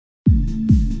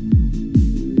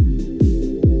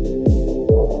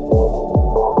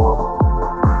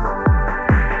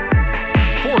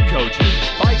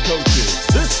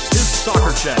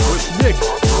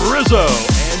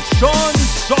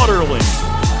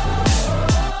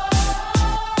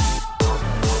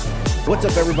What's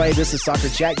up, everybody? This is Soccer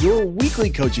Chat, your weekly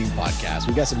coaching podcast.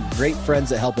 We got some great friends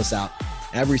that help us out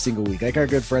every single week, like our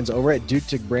good friends over at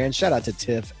Dutic Brand. Shout out to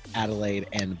Tiff, Adelaide,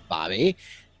 and Bobby.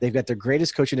 They've got the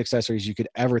greatest coaching accessories you could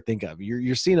ever think of.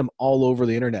 You're seeing them all over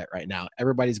the internet right now.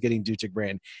 Everybody's getting Dutic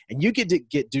Brand, and you get to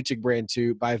get Dutic Brand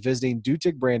too by visiting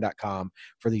duticbrand.com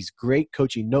for these great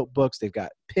coaching notebooks. They've got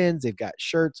pins, they've got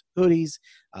shirts, hoodies,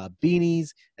 beanies,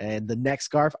 and the neck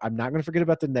scarf. I'm not going to forget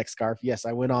about the neck scarf. Yes,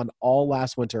 I went on all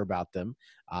last winter about them,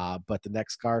 but the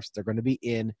neck scarves, they're going to be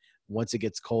in once it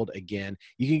gets cold again.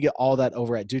 You can get all that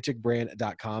over at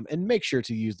duticbrand.com, and make sure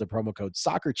to use the promo code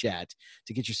SoccerChat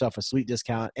to get yourself a sweet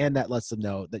discount, and that lets them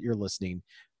know that you're listening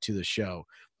to the show.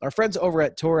 Our friends over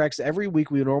at Torx, every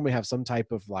week we normally have some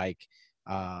type of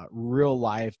real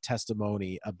life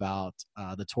testimony about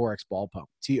the Torx ball pump,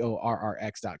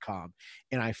 TORRX.com.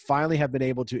 And I finally have been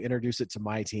able to introduce it to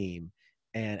my team.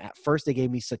 And at first they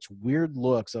gave me such weird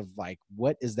looks of like,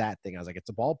 what is that thing? I was like, it's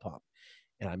a ball pump.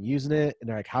 And I'm using it, and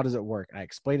they're like, how does it work? And I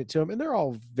explained it to them, and they're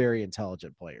all very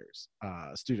intelligent players,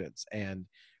 students, and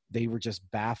they were just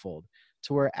baffled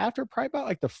to where after probably about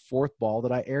like the fourth ball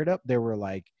that I aired up, they were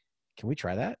like, can we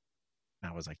try that?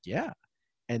 And I was like, yeah.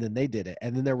 And then they did it.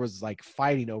 And then there was like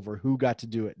fighting over who got to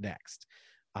do it next.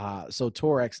 So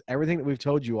Torx, everything that we've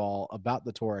told you all about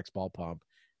the Torx ball pump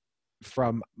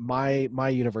from my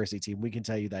university team, we can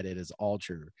tell you that it is all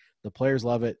true. The players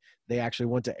love it. They actually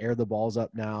want to air the balls up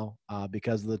now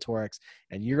because of the Torx,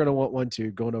 and you're going to want one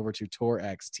too, going over to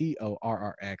Torx,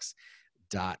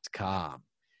 TORRX.com.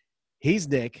 He's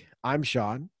Nick. I'm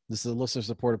Sean. This is a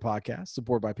listener-supported podcast,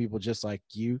 supported by people just like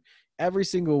you. Every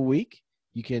single week,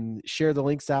 you can share the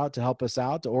links out to help us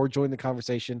out, or join the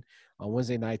conversation on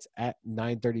Wednesday nights at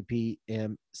 9:30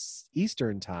 p.m.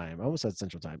 Eastern Time. I almost said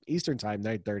Central Time. Eastern Time,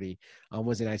 9:30 on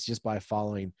Wednesday nights, just by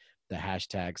following the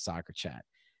hashtag Soccer Chat.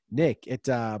 Nick,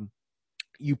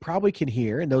 you probably can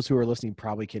hear, and those who are listening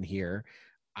probably can hear,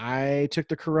 I took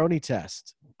the Corona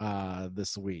test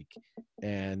this week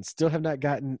and still have not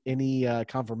gotten any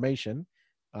confirmation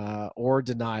or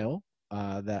denial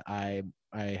that I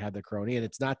had the Corona. And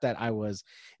it's not that I was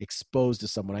exposed to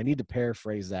someone. I need to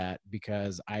paraphrase that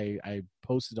because I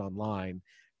posted online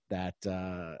that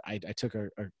I took a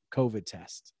COVID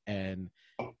test, and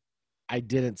I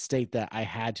didn't state that I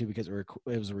had to because it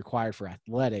was required for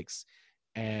athletics.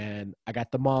 And I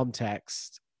got the mom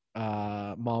text.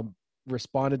 Mom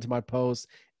responded to my post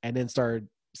and then started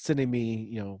sending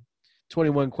me,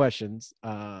 21 questions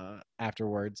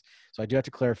afterwards. So I do have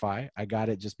to clarify. I got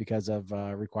it just because of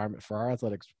requirement for our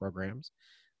athletics programs.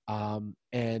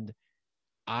 And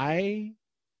I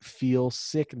feel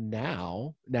sick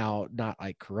now, not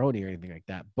like Corona or anything like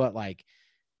that, but like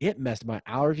it messed my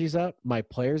allergies up, my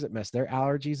players, it messed their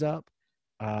allergies up.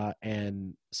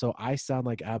 And so I sound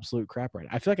like absolute crap right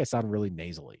now. I feel like I sound really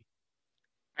nasally.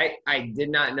 I did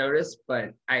not notice,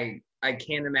 but I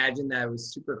can't imagine that it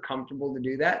was super comfortable to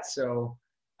do that. So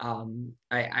I'm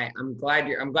glad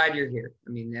you're here. I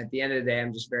mean, at the end of the day,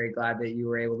 I'm just very glad that you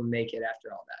were able to make it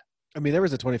after all that. I mean, there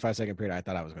was a 25-second period I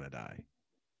thought I was going to die.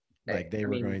 Like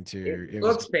It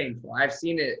looks painful. I've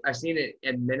seen it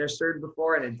administered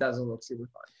before, and it doesn't look super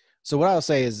fun. So what I'll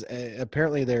say is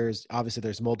apparently there's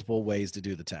multiple ways to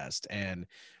do the test, and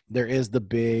there is the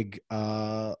big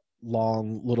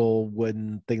long little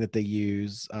wooden thing that they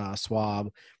use, swab,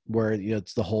 where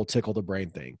it's the whole tickle the brain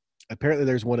thing. Apparently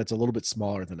there's one that's a little bit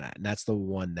smaller than that, and that's the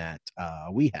one that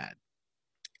we had.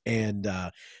 And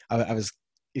I was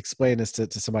explaining this to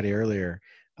somebody earlier.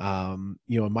 In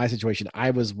my situation,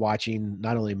 I was watching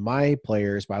not only my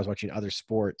players, but I was watching other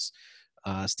sports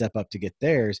step up to get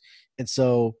theirs. And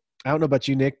so I don't know about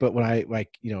you, Nick, but when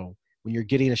when you're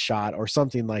getting a shot or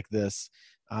something like this,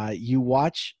 you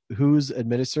watch who's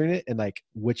administering it and like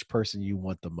which person you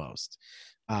want the most.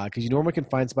 Because you normally can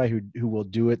find somebody who will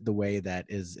do it the way that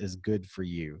is good for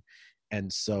you.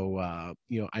 And so,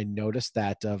 I noticed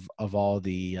that of all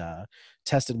the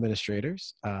test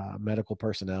administrators, medical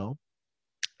personnel,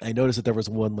 I noticed that there was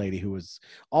one lady who was,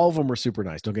 all of them were super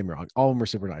nice. Don't get me wrong. All of them were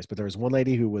super nice, but there was one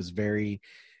lady who was very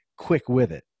quick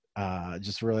with it.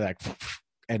 Just really like,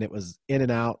 and it was in and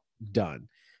out, done.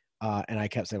 And I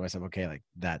kept saying to myself, okay, like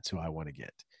that's who I want to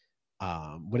get.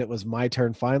 When it was my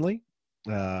turn, finally,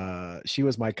 she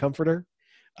was my comforter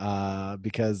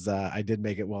because I did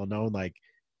make it well known. Like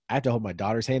I have to hold my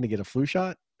daughter's hand to get a flu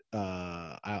shot.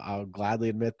 I'll gladly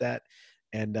admit that.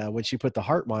 And when she put the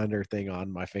heart monitor thing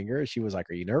on my finger, she was like,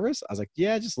 "Are you nervous?" I was like,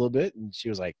 "Yeah, just a little bit." And she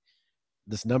was like,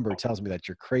 "This number tells me that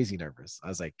you're crazy nervous." I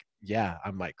was like, "Yeah,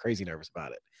 I'm like crazy nervous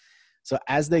about it." So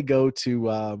as they go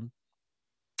to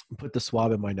put the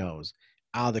swab in my nose,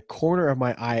 out of the corner of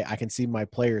my eye, I can see my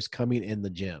players coming in the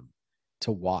gym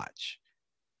to watch.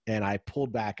 And I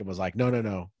pulled back and was like,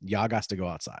 no, y'all got to go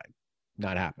outside.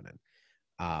 Not happening.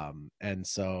 And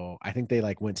so I think they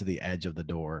like went to the edge of the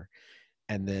door,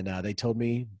 and then they told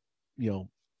me,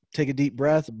 take a deep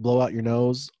breath, blow out your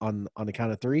nose on the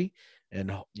count of 3,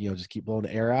 and just keep blowing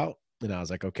the air out. And I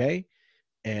was like, okay.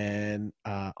 And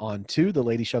on 2, the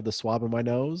lady shoved the swab in my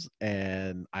nose,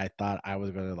 and I thought I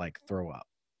was going to like throw up.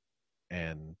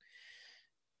 And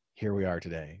here we are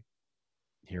today.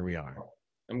 Here we are.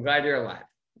 I'm glad you're alive.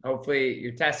 Hopefully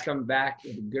your test comes back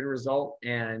with a good result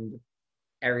and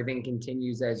everything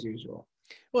continues as usual.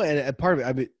 Well, and part of it,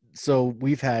 I mean, so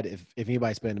we've had, if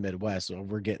anybody's been in the Midwest, so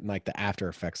we're getting like the after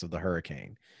effects of the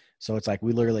hurricane. So it's like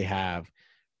we literally have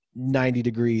 90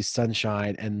 degrees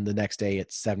sunshine, and the next day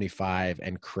it's 75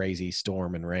 and crazy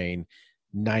storm and rain.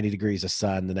 90 degrees of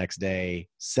sun the next day,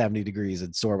 70 degrees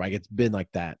and storm. Like it's been like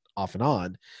that off and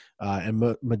on.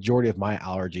 And majority of my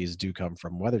allergies do come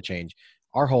from weather change.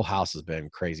 Our whole house has been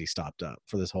crazy stopped up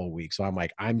for this whole week. So I'm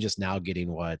like, I'm just now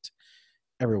getting what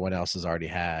everyone else has already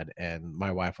had. And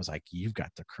my wife was like, you've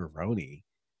got the corona.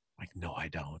 Like, no, I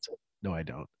don't. No, I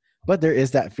don't. But there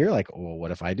is that fear like, well,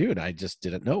 what if I do? And I just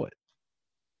didn't know it.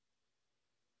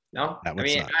 No, I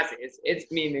mean, it's, I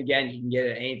mean, again, you can get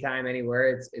it anytime,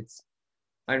 anywhere. It's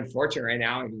unfortunate right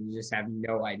now. And you just have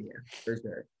no idea for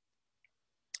sure.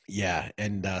 Yeah.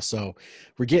 And so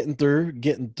we're getting through,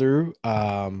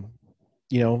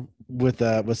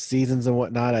 with seasons and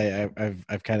whatnot.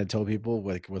 I've kind of told people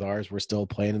like with ours, we're still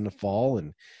playing in the fall,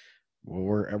 and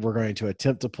we're going to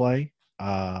attempt to play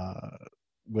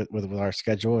with our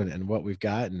schedule and what we've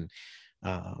got. And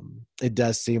it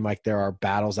does seem like there are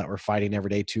battles that we're fighting every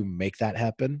day to make that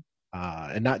happen.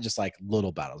 And not just like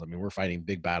little battles. I mean, we're fighting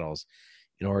big battles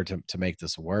in order to make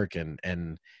this work.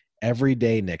 And every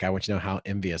day, Nick, I want you to know how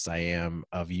envious I am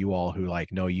of you all who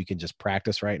like, no, you can just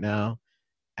practice right now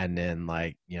and then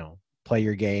like, play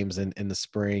your games in the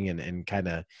spring and kind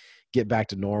of get back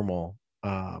to normal,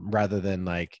 rather than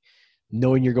like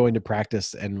knowing you're going to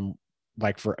practice. And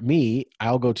like for me,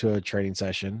 I'll go to a training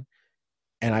session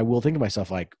and I will think to myself,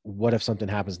 like, what if something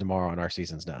happens tomorrow and our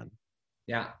season's done?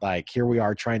 Yeah. Like here we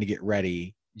are trying to get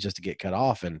ready just to get cut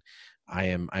off. And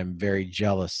I'm very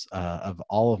jealous of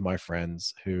all of my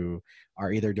friends who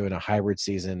are either doing a hybrid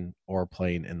season or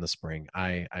playing in the spring.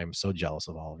 I'm so jealous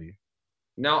of all of you.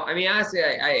 No, I mean, honestly,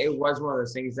 it was one of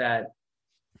those things that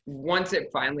once it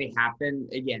finally happened,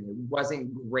 again, it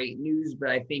wasn't great news, but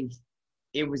I think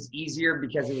it was easier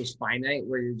because it was finite,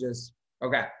 where you're just,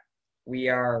 okay, we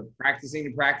are practicing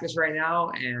to practice right now,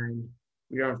 and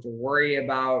we don't have to worry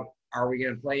about, are we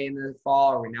going to play in the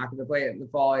fall? Are we not going to play it in the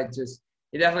fall? It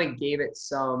definitely gave it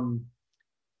some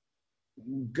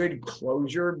good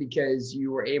closure, because you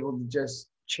were able to just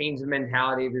change the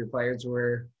mentality of your players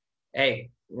where, hey,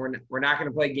 we're not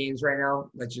going to play games right now.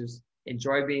 Let's just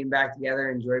enjoy being back together,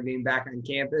 enjoy being back on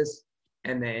campus,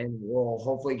 and then we'll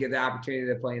hopefully get the opportunity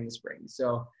to play in the spring.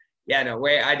 So yeah, no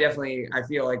way. I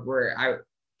feel like we're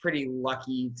pretty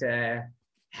lucky to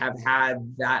have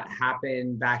had that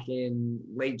happen back in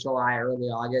late July, early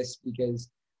August, because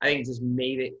I think it just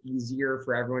made it easier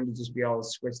for everyone to just be able to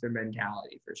switch their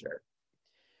mentality for sure.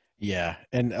 Yeah.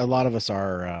 And a lot of us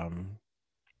are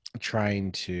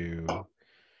trying to,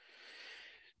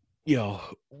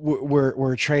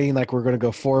 we're training like we're going to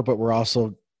go forward, but we're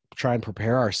also trying to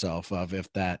prepare ourselves of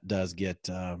if that does get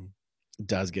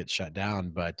shut down.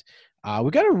 But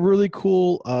we got a really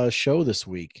cool show this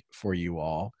week for you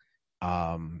all.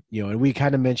 And we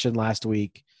kind of mentioned last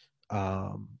week,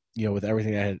 with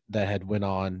everything that had went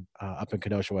on up in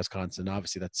Kenosha, Wisconsin.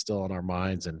 Obviously, that's still on our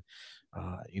minds, and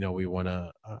we want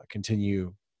to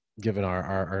continue giving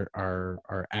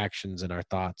our actions and our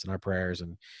thoughts and our prayers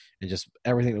and just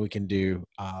everything that we can do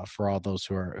for all those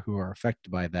who are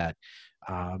affected by that.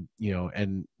 And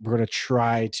we're going to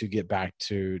try to get back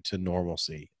to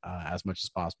normalcy as much as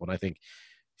possible. And I think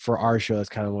for our show, that's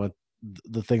kind of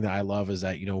the thing that I love is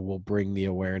that, we'll bring the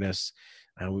awareness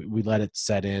and we let it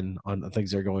set in on the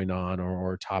things that are going on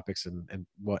or topics and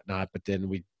whatnot. But then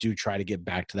we do try to get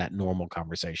back to that normal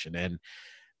conversation. And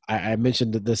I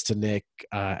mentioned this to Nick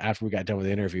after we got done with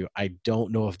the interview. I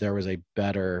don't know if there was a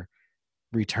better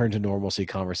return to normalcy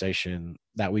conversation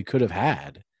that we could have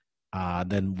had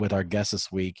than with our guest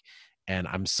this week. And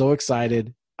I'm so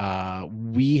excited.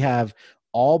 We have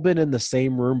all been in the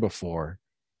same room before,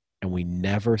 and we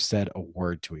never said a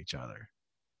word to each other.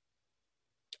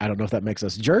 I don't know if that makes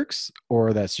us jerks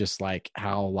or that's just like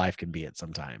how life can be at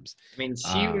sometimes. I mean,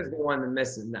 she was the one that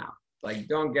misses now. Like,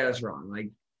 don't get us wrong. Like,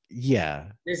 yeah,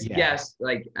 this guest,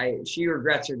 like, she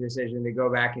regrets her decision to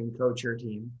go back and coach her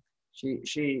team. she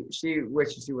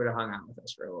wishes she would have hung out with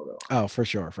us for a little bit longer. Oh, for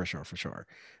sure.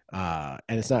 And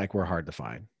it's not like we're hard to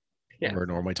find. Yeah. We're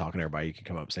normally talking to everybody. You can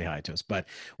come up and say hi to us. But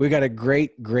we got a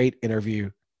great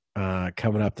interview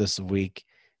coming up this week.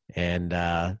 And,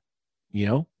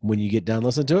 when you get done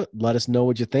listening to it, let us know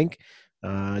what you think.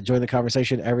 Join the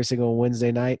conversation every single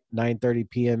Wednesday night, 9:30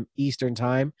 p.m. Eastern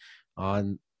time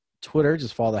on Twitter.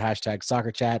 Just follow the hashtag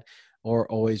Soccer Chat, or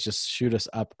always just shoot us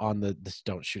up on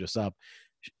don't shoot us up.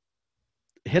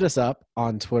 Hit us up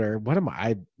on Twitter. What am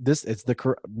I?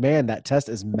 That test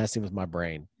is messing with my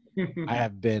brain. I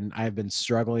have been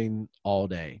struggling all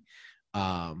day.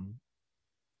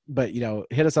 But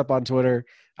hit us up on Twitter.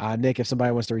 Nick, if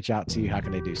somebody wants to reach out to you, how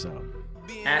can they do so?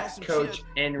 At Coach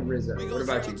N Rizzo. What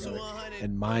about you, brother?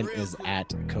 And mine is at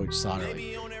Coach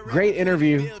Soderly. Great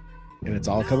interview, and it's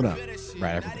all coming up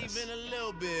right after this.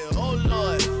 Oh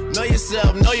Lord, know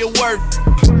yourself, know your worth.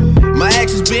 My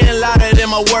actions being louder than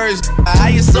my words. How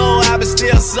you so high but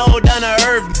still so down to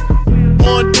earth.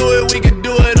 Wanna do it, we can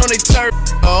do it on the turf.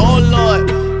 Oh Lord,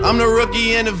 I'm the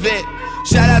rookie and the vet.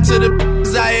 Shout out to the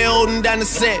b****s out here holding down the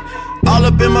set. All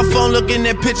up in my phone looking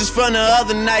at pictures from the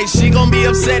other night. She gon' be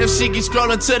upset if she keep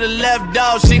scrolling to the left,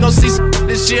 dog. She gon' see some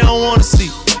that she don't wanna see.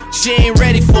 She ain't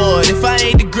ready for it. If I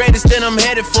ain't the greatest, then I'm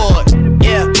headed for it.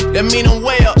 Yeah, that mean I'm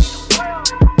way up.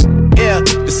 Yeah,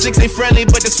 the 6 ain't friendly,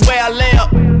 but that's where I lay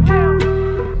up.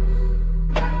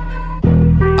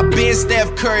 I been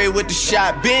Steph Curry with the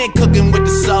shot, been cooking with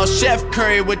the sauce, Chef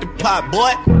Curry with the pot,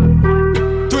 boy.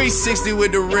 360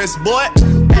 with the wrist, boy.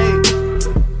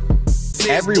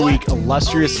 Every week,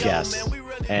 illustrious guests.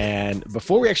 And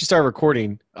before we actually started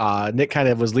recording, Nick kind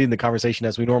of was leading the conversation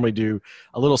as we normally do,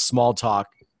 a little small talk,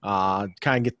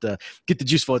 kind of get the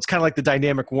juice flow. It's kind of like the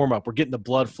dynamic warm up. We're getting the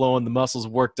blood flowing, the muscles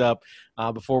worked up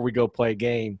before we go play a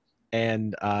game.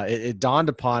 And it dawned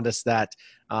upon us that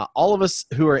all of us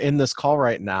who are in this call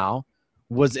right now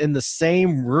was in the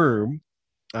same room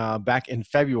back in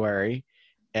February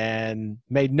and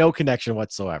made no connection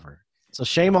whatsoever. So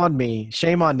shame on me,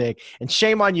 shame on Nick, and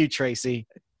shame on you, Tracy.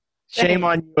 Shame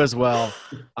on you as well.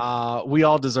 We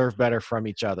all deserve better from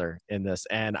each other in this.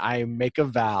 And I make a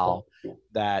vow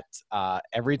that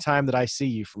every time that I see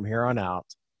you from here on out,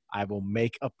 I will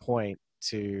make a point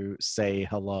to say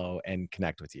hello and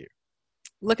connect with you.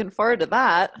 Looking forward to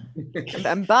that.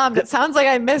 I'm bummed. It sounds like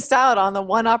I missed out on the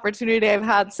one opportunity I've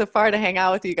had so far to hang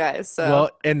out with you guys. So. Well,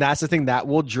 and that's the thing that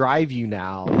will drive you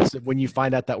now. So when you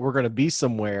find out that we're going to be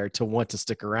somewhere, to want to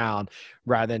stick around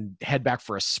rather than head back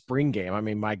for a spring game. I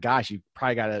mean, my gosh, you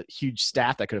probably got a huge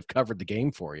staff that could have covered the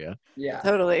game for you. Yeah,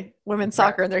 totally. Women's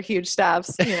soccer and their huge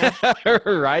staffs.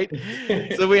 Right.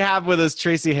 So we have with us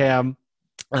Tracy Ham,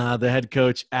 the head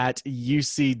coach at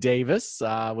UC Davis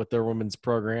with their women's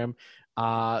program.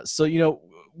 So,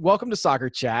 welcome to Soccer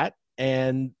Chat,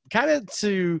 and kind of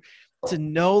to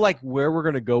know like where we're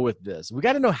going to go with this. We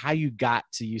got to know how you got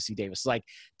to UC Davis. Like,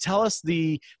 tell us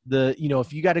the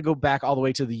if you got to go back all the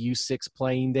way to the U6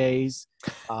 playing days,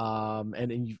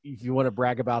 and if you want to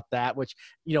brag about that, which,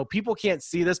 people can't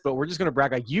see this, but we're just going to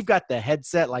brag. Like, you've got the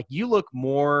headset, like you look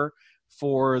more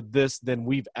for this than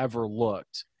we've ever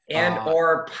looked. And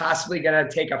or possibly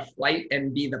gonna take a flight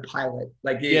and be the pilot,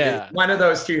 like one of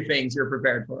those two things you're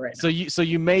prepared for right now. So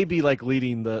you may be like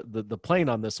leading the plane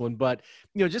on this one, but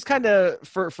just kind of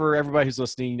for everybody who's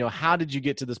listening, how did you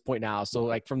get to this point now? So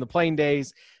like from the playing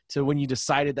days to when you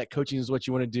decided that coaching is what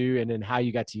you want to do, and then how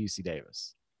you got to UC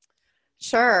Davis.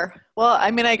 Sure. Well,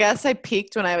 I mean, I guess I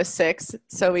peaked when I was 6,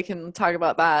 so we can talk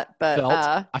about that. But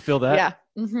I feel that. Yeah.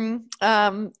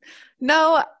 Mm-hmm.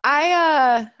 No,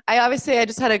 I obviously I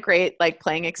just had a great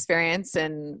playing experience,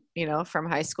 and from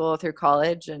high school through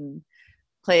college, and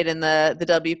played in the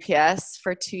WPS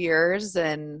for 2 years.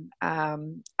 And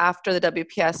after the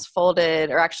WPS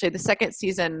folded, or actually the second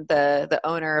season, the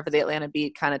owner of the Atlanta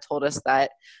Beat kind of told us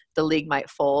that the league might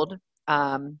fold.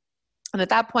 And at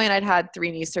that point, I'd had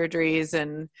 3 knee surgeries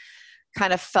and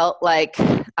kind of felt like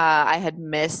I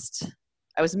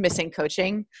was missing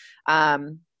coaching.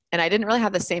 And I didn't really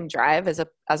have the same drive as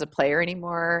a player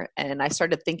anymore. And I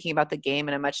started thinking about the game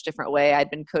in a much different way. I'd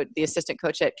been the assistant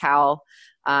coach at Cal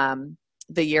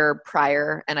the year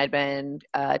prior, and I'd been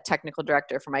technical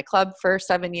director for my club for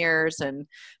 7 years, and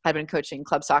had been coaching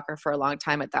club soccer for a long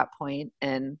time at that point.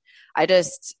 And I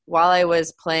just, while I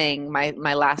was playing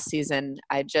my last season,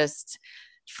 I just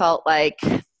felt like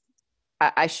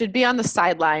I should be on the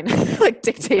sideline, like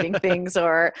dictating things,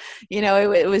 or,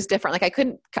 it was different. Like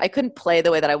I couldn't play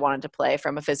the way that I wanted to play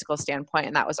from a physical standpoint.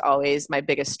 And that was always my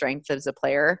biggest strength as a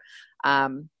player.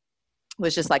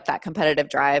 was just like that competitive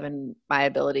drive and my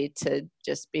ability to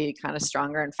just be kind of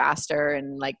stronger and faster,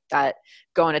 and like that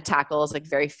going to tackle is like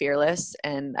very fearless.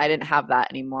 And I didn't have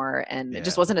that anymore, and it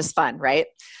just wasn't as fun. Right.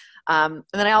 And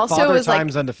then I also Father was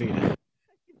times like, undefeated.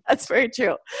 that's very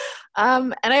true.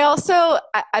 And I also,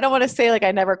 I don't want to say like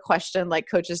I never questioned like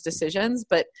coaches' decisions,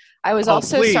 but I was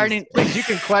also starting. Please, you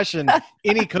can question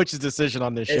any coach's decision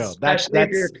on this show.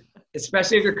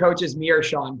 Especially if your coach is me or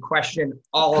Sean, question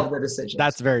all of the decisions.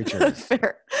 That's very true.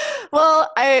 Fair. Well,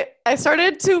 I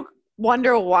started to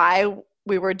wonder why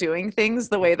we were doing things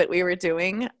the way that we were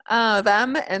doing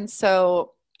them.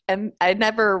 And I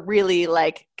never really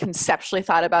like conceptually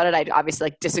thought about it. I obviously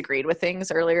like disagreed with things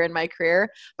earlier in my career,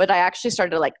 but I actually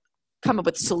started to like come up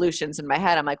with solutions in my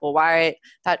head. I'm like, well, why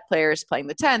that player is playing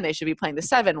the 10? They should be playing the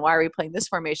 7. Why are we playing this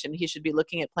formation? He should be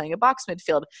looking at playing a box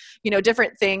midfield,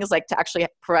 different things like to actually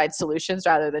provide solutions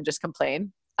rather than just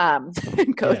complain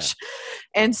and coach.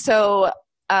 Yeah. And so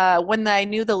when I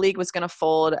knew the league was going to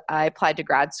fold, I applied to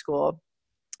grad school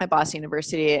at Boston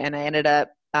University, and I ended up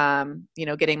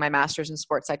getting my master's in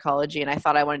sports psychology. And I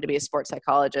thought I wanted to be a sports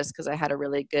psychologist because I had a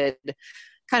really good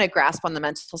kind of grasp on the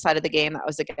mental side of the game. That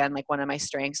was, again, like one of my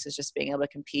strengths, is just being able to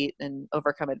compete and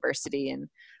overcome adversity.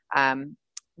 And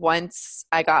once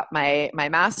I got my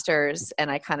master's and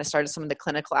I kind of started some of the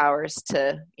clinical hours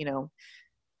to,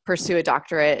 pursue a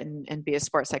doctorate and be a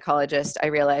sports psychologist, I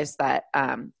realized that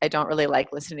I don't really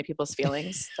like listening to people's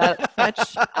feelings that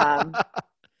much.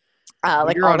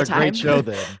 Like you're all on the a time. great show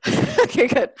then. Okay,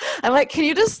 good. I'm like, can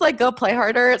you just like go play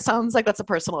harder? It sounds like that's a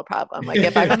personal problem. Like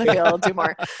get back on the field, do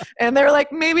more. And they're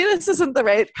like, maybe this isn't the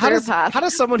right career path. How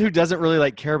does someone who doesn't really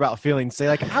like care about feelings say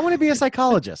like, I want to be a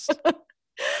psychologist?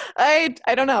 I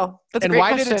don't know. That's and a great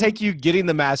why question. did it take you getting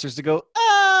the master's to go,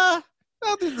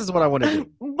 well, this is what I want to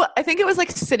do? But I think it was like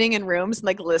sitting in rooms and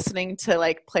like listening to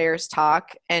like players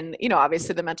talk. And,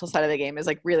 obviously the mental side of the game is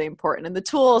like really important, and the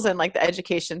tools and like the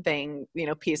education thing,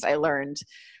 piece I learned,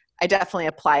 I definitely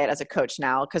apply it as a coach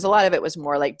now, because a lot of it was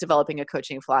more like developing a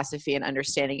coaching philosophy and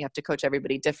understanding you have to coach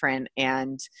everybody different,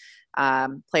 and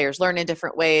players learn in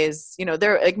different ways.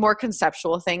 They're like more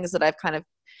conceptual things that I've kind of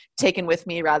taken with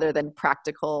me rather than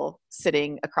practical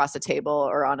sitting across a table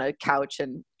or on a couch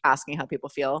and asking how people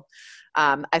feel.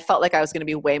 I felt like I was going to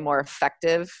be way more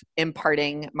effective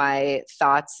imparting my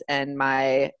thoughts and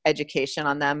my education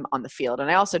on them on the field.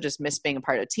 And I also just miss being a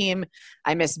part of a team.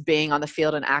 I miss being on the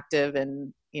field and active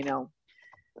and,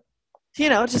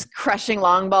 just crushing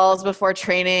long balls before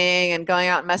training and going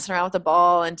out and messing around with the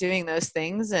ball and doing those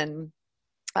things. And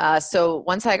so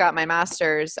once I got my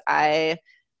master's,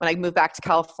 when I moved back to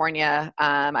California,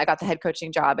 I got the head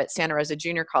coaching job at Santa Rosa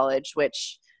Junior College,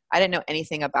 which I didn't know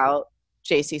anything about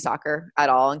JC soccer at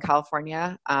all in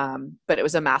California. But it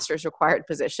was a master's required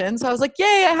position. So I was like,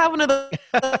 yay, I have one of those.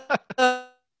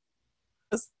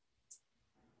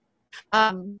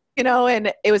 And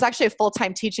it was actually a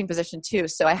full-time teaching position too.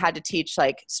 So I had to teach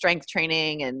like strength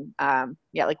training and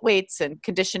like weights and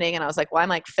conditioning. And I was like, well, I'm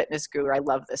like fitness guru. I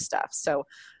love this stuff. So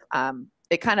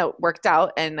it kind of worked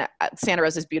out, and Santa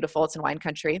Rosa is beautiful. It's in wine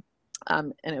country.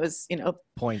 And it was,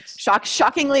 points.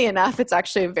 Shockingly enough, it's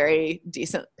actually a very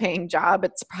decent paying job.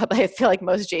 It's probably, I feel like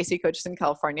most JC coaches in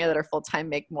California that are full-time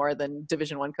make more than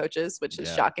Division I coaches, which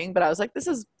is shocking. But I was like, this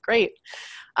is great.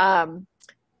 And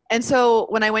so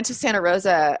when I went to Santa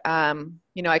Rosa,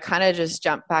 I kind of just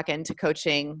jumped back into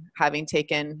coaching, having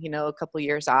taken, a couple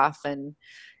years off. And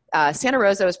Santa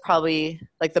Rosa was probably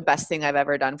like the best thing I've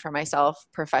ever done for myself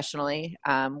professionally.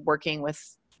 Working with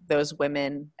those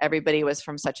women, everybody was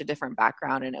from such a different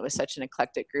background, and it was such an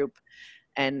eclectic group.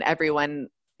 And everyone,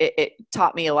 it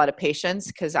taught me a lot of patience,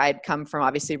 because I'd come from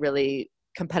obviously really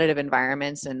competitive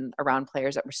environments and around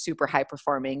players that were super high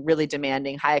performing, really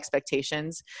demanding, high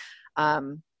expectations.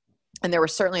 And there were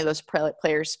certainly those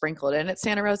players sprinkled in at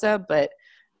Santa Rosa, but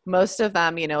most of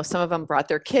them, some of them brought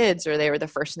their kids, or they were the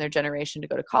first in their generation to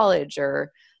go to college,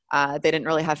 or they didn't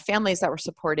really have families that were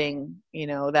supporting,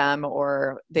 them,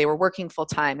 or they were working full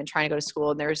time and trying to go to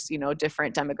school. And there's,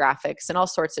 different demographics and all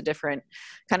sorts of different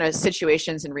kind of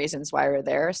situations and reasons why we're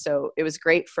there. So it was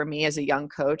great for me as a young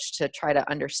coach to try to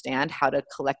understand how to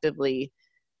collectively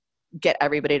get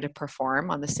everybody to perform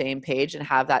on the same page and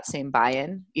have that same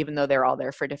buy-in, even though they're all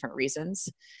there for different reasons.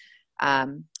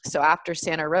 So after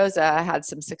Santa Rosa, I had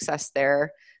some success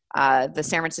there. The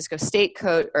San Francisco State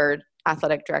coach or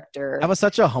athletic director. That was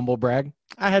such a humble brag.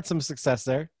 I had some success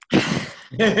there.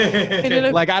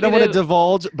 Like, I don't want to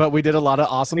divulge, but we did a lot of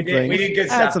awesome things. We did good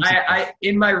stuff.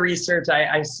 In my research,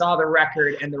 I saw the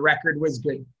record, and the record was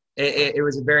good. it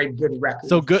was a very good record.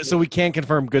 So good. So we can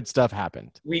confirm good stuff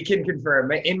happened. We can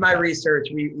confirm. In my research,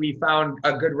 we found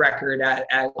a good record at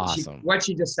awesome. What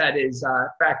she just said is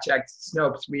fact checked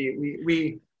Snopes.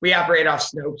 We operate off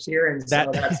Snopes here, and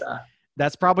so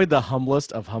that's probably the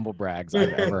humblest of humble brags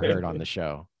I've ever heard on the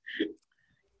show.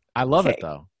 I love it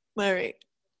though. All right.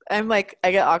 I'm like,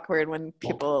 I get awkward when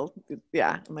people,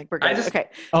 I'm like, we're good. Okay.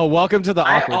 Oh, welcome to the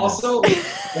awkwardness.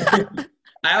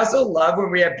 I also love when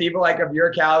we have people like of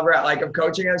your caliber of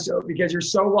coaching us, so because you're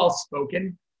so well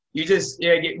spoken. You just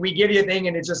we give you a thing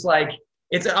and it's just like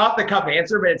it's an off the cuff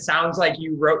answer, but it sounds like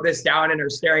you wrote this down and are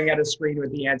staring at a screen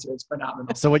with the answer. It's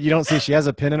phenomenal. So what you don't see, she has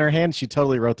a pen in her hand. She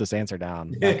totally wrote this answer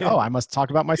down. Like, oh, I must talk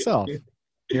about myself.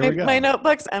 Here we go. My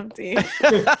notebook's empty.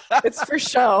 It's for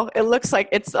show. It looks like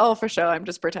it's all for show. I'm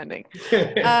just pretending.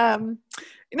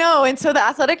 No, and so the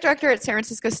athletic director at San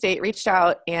Francisco State reached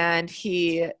out and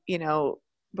he,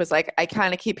 was like, I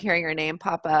kind of keep hearing your name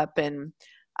pop up and,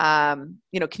 can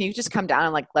you just come down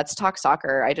and like, let's talk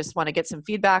soccer. I just want to get some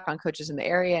feedback on coaches in the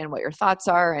area and what your thoughts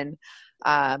are. And,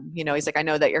 he's like, I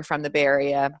know that you're from the Bay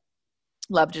Area.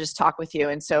 Love to just talk with you.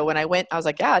 And so when I went, I was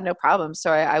like, yeah, no problem.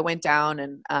 So I went down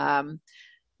and,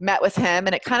 met with him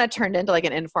and it kind of turned into like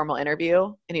an informal interview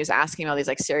and he was asking all these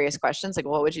like serious questions like,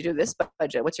 what would you do this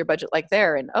budget? What's your budget like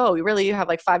there? And, oh, you have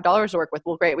like $5 to work with.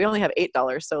 Well, great. We only have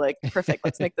 $8. So like, perfect.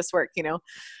 Let's make this work,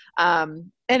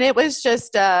 And it was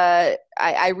just, I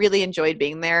really enjoyed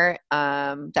being there.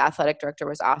 The athletic director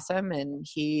was awesome. And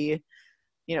he,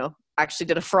 actually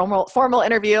did a formal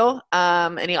interview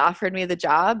and he offered me the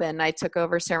job and I took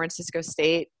over San Francisco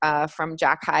State from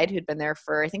Jack Hyde, who'd been there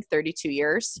for, I think, 32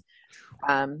 years.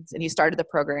 And he started the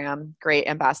program, great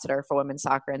ambassador for women's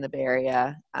soccer in the Bay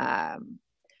Area.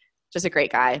 Just a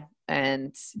great guy.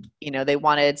 And, they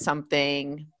wanted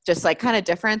something just like kind of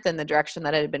different than the direction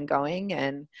that it had been going.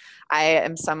 And I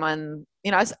am someone,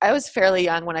 I was fairly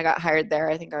young when I got hired there.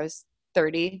 I think I was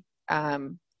 30.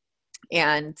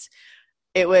 And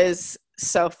it was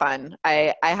so fun.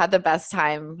 I had the best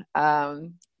time,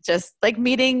 just like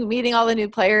meeting all the new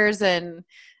players and,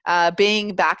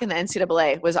 being back in the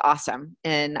NCAA was awesome.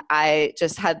 And I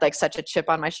just had like such a chip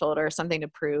on my shoulder, something to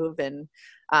prove. And,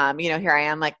 here I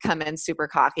am like coming super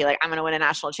cocky, like I'm going to win a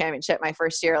national championship my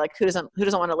first year. Like who doesn't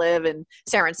want to live in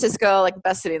San Francisco, like the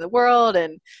best city in the world.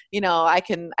 And, I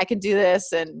can do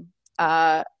this. And,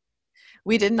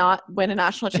 we did not win a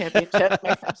national championship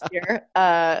my first year.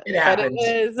 But it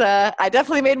was, I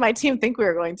definitely made my team think we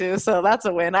were going to, so that's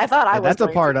a win. I thought I was. That's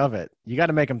a part of it. You got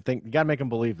to make them think, you got to make them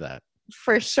believe that.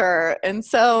 For sure. And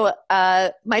so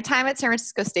my time at San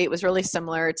Francisco State was really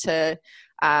similar to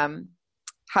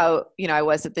how, I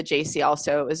was at the JC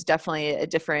also. It was definitely a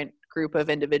different group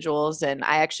of individuals. And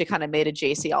I actually kind of made a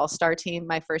JC All-Star team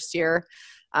my first year.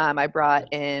 I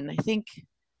brought in, I think,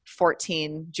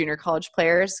 14 junior college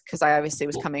players because I obviously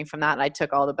was coming from that and I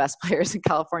took all the best players in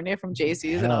California from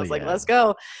JCs and I was like, let's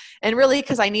go. And really,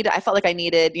 because I felt like I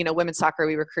needed, women's soccer,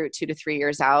 we recruit 2 to 3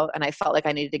 years out. And I felt like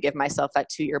I needed to give myself that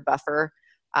 2-year buffer,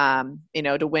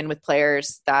 to win with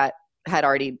players that had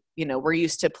already, were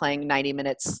used to playing 90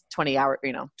 minutes, 20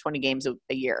 games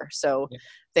a year. So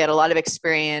they had a lot of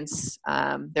experience.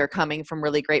 They're coming from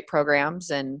really great programs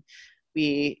and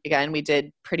we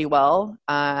did pretty well.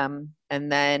 And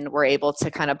then we're able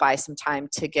to kind of buy some time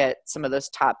to get some of those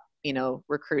top,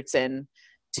 recruits in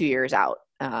 2 years out.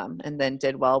 And then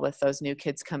did well with those new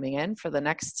kids coming in for the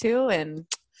next 2. And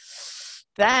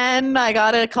then I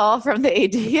got a call from the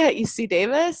AD at UC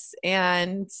Davis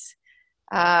and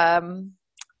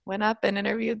went up and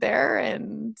interviewed there.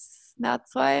 And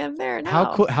that's why I'm there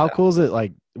now. How cool is it?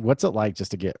 Like, what's it like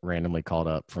just to get randomly called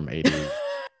up from AD?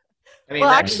 I mean,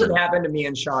 that actually happened to me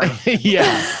and Sean.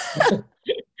 Yeah.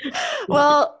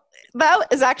 Well, that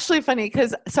is actually funny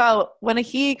because when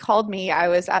he called me, I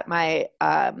was at my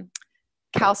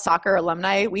Cal Soccer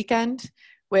alumni weekend,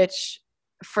 which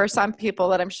for some people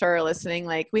that I'm sure are listening,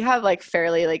 like we have like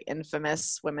fairly like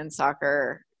infamous women's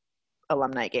soccer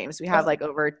alumni games. We have like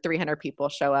over 300 people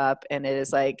show up and it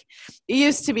is like, it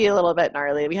used to be a little bit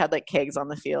gnarly. We had like kegs on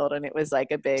the field and it was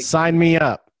like a big. Sign me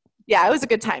up. Yeah, it was a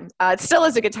good time. It still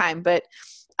is a good time, but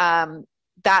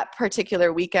that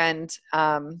particular weekend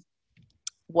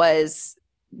was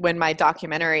when my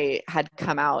documentary had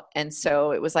come out. And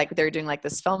so it was like they were doing like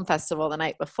this film festival the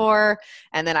night before.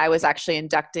 And then I was actually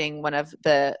inducting one of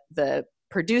the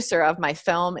producer of my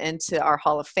film into our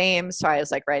Hall of Fame. So I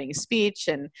was like writing a speech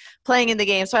and playing in the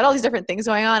game. So I had all these different things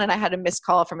going on. And I had a missed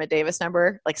call from a Davis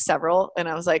number, like several. And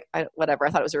I was like, whatever. I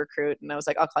thought it was a recruit. And I was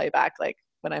like, I'll call you back like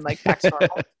when I'm like back to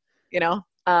normal,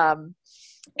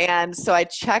 And so I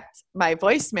checked my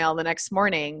voicemail the next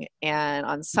morning and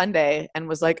on Sunday and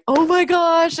was like, oh my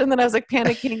gosh. And then I was like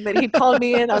panicking that he'd called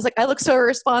me and I was like, I look so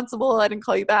irresponsible. I didn't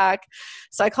call you back.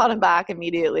 So I called him back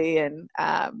immediately. And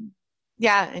and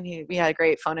we had a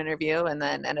great phone interview and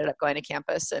then ended up going to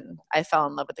campus and I fell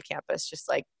in love with the campus, just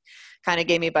like kind of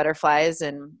gave me butterflies.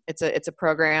 And it's a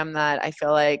program that I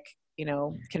feel like,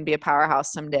 can be a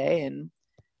powerhouse someday. And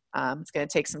it's going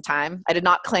to take some time. I did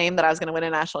not claim that I was going to win a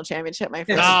national championship my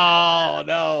first. Oh,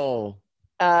 no.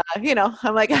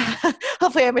 I'm like,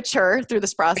 hopefully I mature through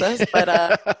this process, but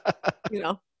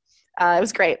it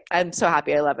was great. I'm so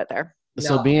happy. I love it there.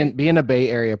 So being a Bay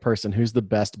Area person, who's the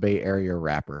best Bay Area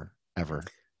rapper ever?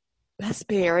 Best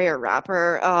Bay Area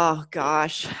rapper? Oh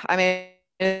gosh. I mean,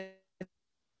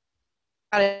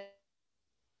 like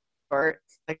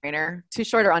Rainer, Too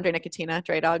Short or Andre Nicotina,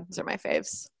 Dre Dog. Those are my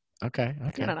faves. Okay. I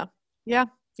don't know. Yeah.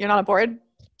 You're not on board?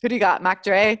 Who do you got? Mac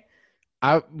Dre?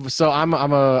 I'm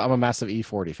a massive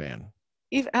E40 fan.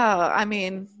 I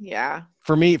mean, yeah.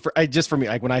 For me,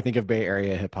 like when I think of Bay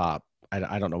Area hip hop,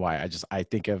 I don't know why. I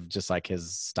think of just like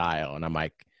his style, and I'm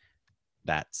like,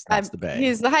 that's the Bay.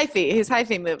 He's the hyphy. His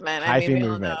hyphy movement. Hyphy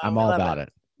movement. I'm all about it.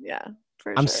 Yeah,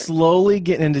 I'm slowly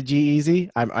getting into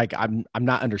G-Eazy. I'm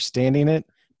not understanding it,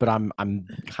 but I'm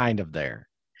kind of there.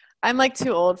 I'm like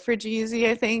too old for G-Eazy,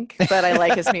 I think, but I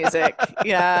like his music.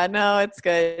 Yeah, no, it's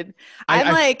good.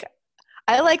 I like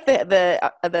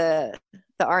the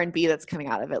R&B that's coming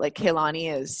out of it. Like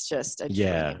Kehlani is just a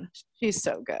dream. She's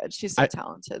so good. She's so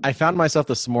talented. I found myself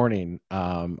this morning.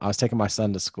 I was taking my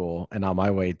son to school and on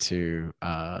my way to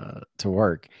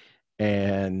work,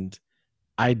 and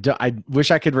I wish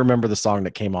I could remember the song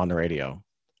that came on the radio.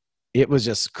 It was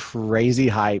just crazy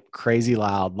hype, crazy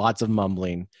loud, lots of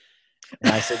mumbling.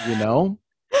 And I said,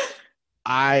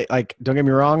 don't get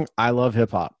me wrong, I love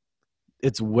hip hop.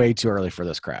 It's way too early for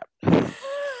this crap.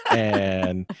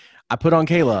 And I put on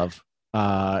K-Love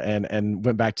and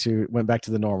went back to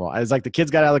the normal. I was like, the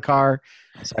kids got out of the car,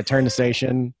 so I turned the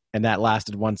station, and that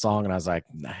lasted one song, and I was like,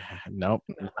 nope,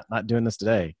 not doing this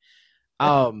today.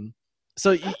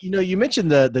 So you mentioned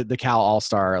the Cal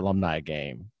All-Star alumni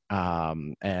game,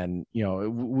 and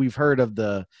we've heard of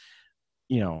the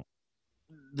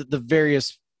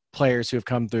various players who have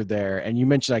come through there, and you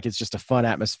mentioned like it's just a fun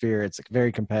atmosphere. It's like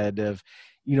very competitive.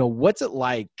 What's it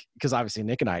like? Because obviously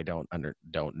Nick and I don't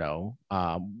know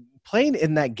playing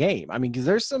in that game. I mean, because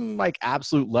there's some like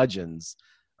absolute legends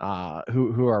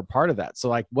who are part of that. So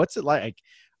like, what's it like?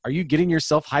 Are you getting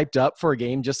yourself hyped up for a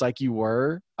game just like you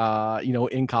were,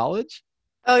 in college?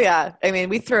 Oh yeah, I mean,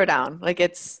 we throw down like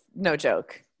it's no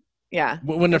joke. Yeah.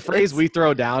 When the phrase "we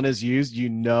throw down" is used,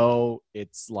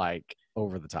 it's like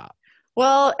over the top.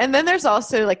 Well, and then there's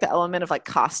also like the element of like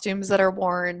costumes that are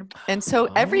worn. And so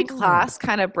every class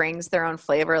kind of brings their own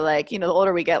flavor. Like, the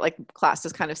older we get, like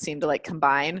classes kind of seem to like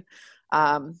combine.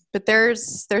 But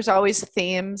there's always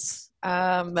themes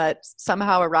that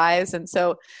somehow arise. And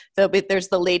so there's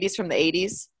the ladies from the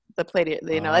 80s that played it,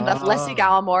 and Leslie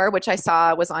Gallimore, which I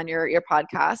saw was on your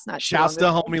podcast. Shouts to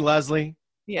homie Leslie.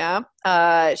 Yeah.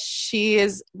 She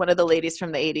is one of the ladies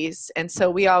from the 80s. And so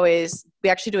we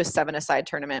actually do a 7-a-side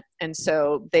tournament. And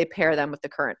so they pair them with the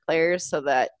current players so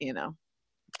that, they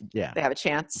have a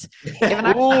chance.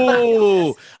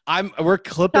 Ooh, we're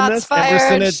clipping shots this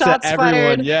fired, and we're sending it to everyone.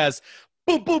 Fired. Yes.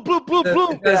 Boom, boom, boom, boom,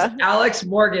 boom. Does Alex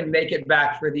Morgan make it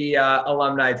back for the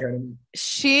alumni tournament?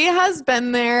 She has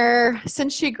been there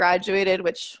since she graduated,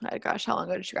 which, how long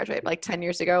ago did she graduate? Like 10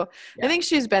 years ago. Yeah. I think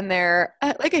she's been there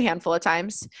like a handful of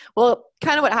times. Well,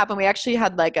 kind of what happened, we actually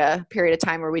had like a period of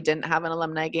time where we didn't have an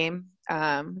alumni game.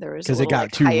 There was because it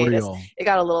got too real. It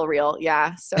got a little real,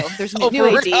 yeah. So there's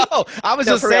new AD. Oh, I was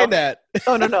just saying that.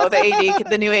 Oh no,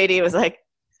 the new AD was like,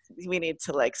 we need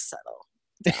to like settle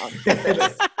down.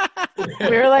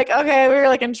 We were like, okay, we were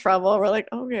like in trouble. We're like,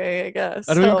 okay, I guess.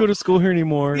 I don't even go to school here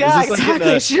anymore. Yeah,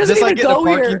 exactly. She doesn't even getting a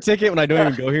parking ticket when I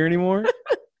don't even go here anymore?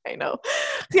 I know.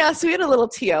 Yeah, so we had a little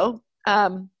TO,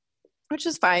 which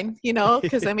is fine,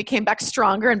 because then we came back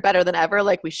stronger and better than ever,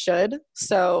 like we should.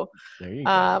 So, there you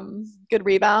go. Good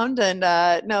rebound. And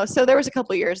so there was a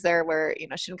couple years there where,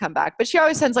 she didn't come back. But she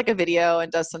always sends like a video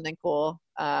and does something cool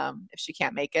if she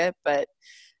can't make it. But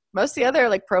most of the other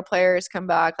like pro players come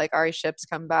back, like Ari Ships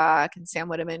come back and Sam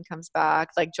Whitteman comes back.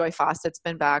 Like Joy Fawcett's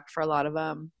been back for a lot of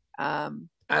them.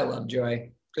 I love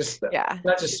Joy. Just yeah,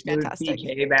 such a smooth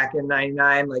PK back in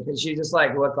 '99. Like, and she just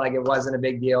like looked like it wasn't a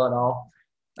big deal at all.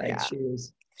 Like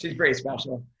she's pretty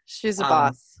special. She's a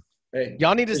boss.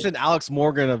 Y'all need to send Alex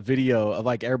Morgan a video of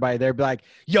like everybody there. Be like,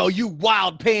 yo, you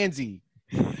wild pansy,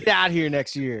 get out here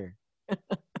next year.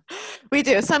 We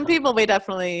do. Some people we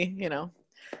definitely, am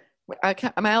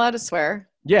I allowed to swear?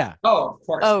 Yeah. Oh, of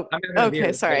course. Oh, I'm having a beer okay.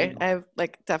 with Sorry. Daniel. I have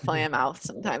like definitely a mouth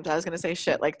sometimes. I was going to say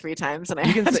shit like 3 times and I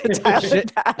You can had say to dial shit.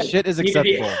 it back. Shit is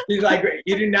acceptable. He's like,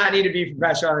 you do not need to be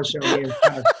professional on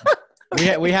the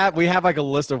show. We have like a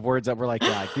list of words that we're like,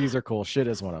 yeah, these are cool. Shit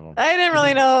is one of them. I didn't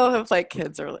really know if like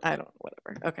kids are, I don't,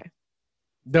 whatever. Okay.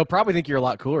 They'll probably think you're a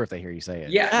lot cooler if they hear you say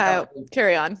it. Yeah.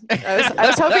 Carry on. I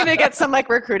was hoping to get some like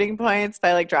recruiting points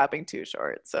by like dropping too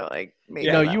short. So like maybe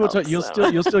No, that you will. helps, You'll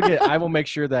so. still get. I will make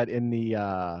sure that in the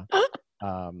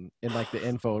in like the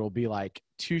info, it'll be like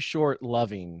too short,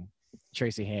 loving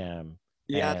Tracy Ham.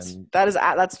 Yeah,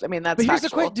 that's I mean that's But here's the factual.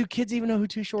 question: do kids even know who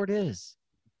Too Short is?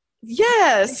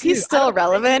 Yes, They he's do. still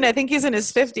relevant. I think he's in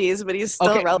his 50s, but he's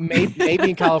still relevant. Maybe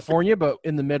in California, but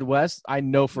in the Midwest, I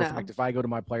know for a No. fact if I go to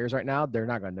my players right now, they're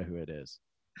not going to know who it is.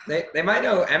 They might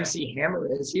know MC Hammer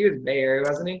is. He was Bay Area,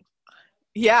 wasn't he?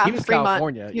 Yeah, He was Fremont.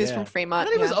 California. He was yeah. from Fremont.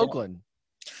 I thought he was yeah. Oakland.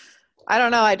 I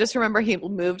don't know. I just remember he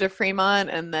moved to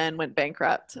Fremont and then went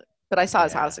bankrupt. But I saw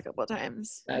his Yeah. house a couple of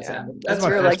times. That's yeah. happened. That's That's my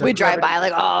We were first like, we ever- drive by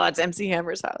like, oh, that's MC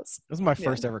Hammer's house. This was my Yeah.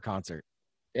 first ever concert.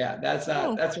 Yeah, that's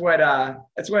Oh. that's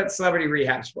what celebrity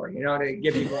rehab's for. You know, to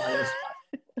give people all this.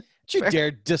 Don't you Sure.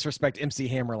 dare disrespect MC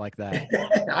Hammer like that.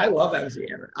 I love MC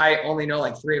Hammer. I only know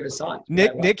like 3 of his songs.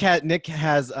 Nick I love- Nick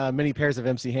has many pairs of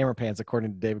MC Hammer pants,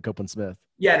 according to David Copeland Smith.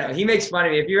 Yeah, no, he makes fun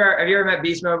of me. Have you ever met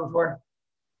Beast Mode before?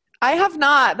 I have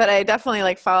not, but I definitely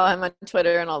like follow him on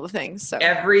Twitter and all the things. So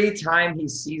Every time he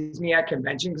sees me at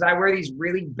convention, because I wear these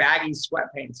really baggy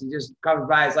sweatpants, he just comes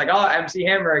by. It's like, oh, MC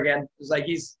Hammer again. It's like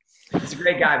he's a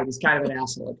great guy, but he's kind of an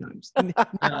asshole at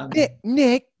times.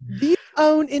 Nick, do you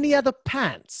own any other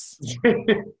pants?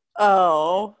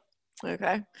 oh,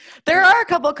 okay. There are a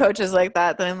couple coaches like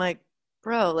that I'm like,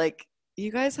 bro, like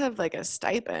you guys have like a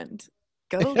stipend.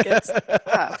 Go get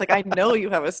stuff. Like I know you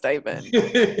have a stipend.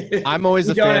 I'm always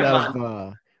a We don't fan have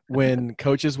of when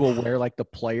coaches will wear like the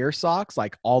player socks,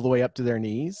 like all the way up to their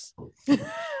knees.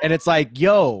 And it's like,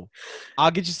 yo,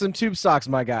 I'll get you some tube socks,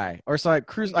 my guy. Or so like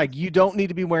cruise, like you don't need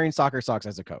to be wearing soccer socks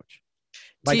as a coach.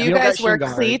 Like, Do you don't got guys wear shin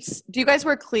guards. cleats? Do you guys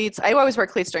wear cleats? I always wear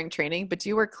cleats during training, but do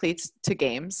you wear cleats to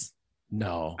games?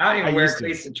 No. I don't even wear used to.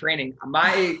 cleats to training.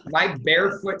 My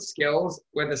barefoot skills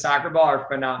with a soccer ball are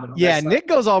phenomenal. Yeah, That's Nick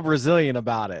goes all Brazilian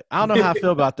about it. I don't know how I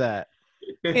feel about that.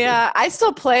 Yeah, I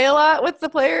still play a lot with the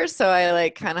players, so I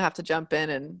like kind of have to jump in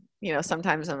and, you know,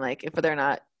 sometimes I'm like, if they're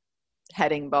not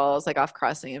heading balls like off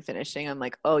crossing and finishing, I'm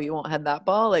like, oh, you won't head that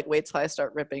ball? Like wait till I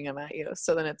start ripping them at you.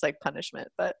 So then it's like punishment.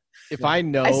 But If I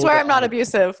know, I swear that I'm not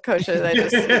abusive, coaches. I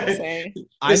just say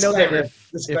I know that Disclaimer. if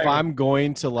Disclaimer. I'm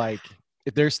going to like,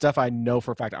 if there's stuff I know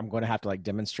for a fact I'm going to have to like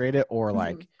demonstrate it or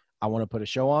like I want to put a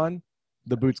show on,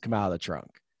 the boots come out of the trunk.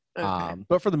 okay.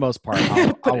 But for the most part,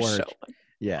 I'll Put a wear. show.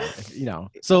 Yeah, you know.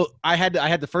 So I had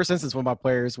the first instance with my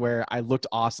players where I looked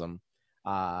awesome,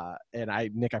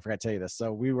 and Nick, I forgot to tell you this.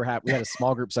 So we had a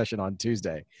small group session on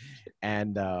Tuesday,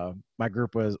 and my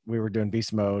group we were doing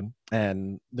beast mode,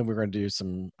 and then we were going to do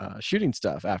some shooting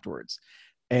stuff afterwards.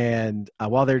 And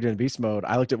while they were doing beast mode,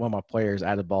 I looked at one of my players,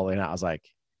 added the ball in, I was like,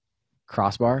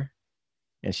 crossbar,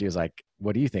 and she was like,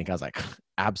 "What do you think?" I was like,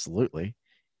 "Absolutely,"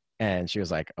 and she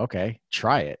was like, "Okay,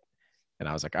 try it." And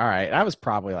I was like, all right. And I was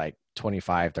probably like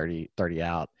 25, 30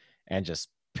 out and just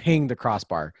pinged the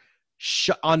crossbar.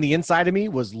 On the inside of me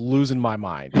was losing my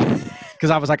mind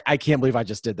because I was like, I can't believe I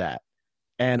just did that.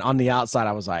 And on the outside,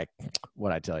 I was like,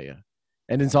 what'd I tell you?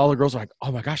 And then all the girls were like,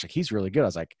 oh my gosh, like he's really good. I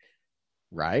was like,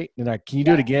 right? And like, can you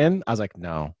do it again? I was like,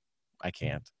 no, I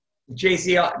can't.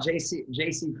 JC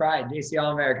Pride, JC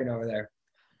All-American over there.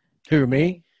 Who,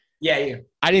 me? Yeah, you.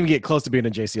 I didn't even get close to being a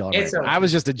JC All-American. It's okay. I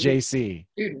was just a JC.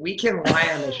 Dude, we can lie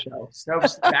on the show.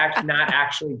 Snopes not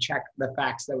actually check the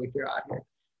facts that we throw out here.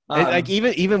 Like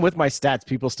even with my stats,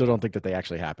 people still don't think that they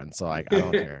actually happen. So like, I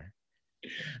don't care.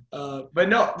 But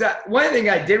no, one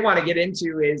thing I did want to get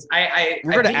into is We're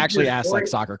going to think actually your ask story- like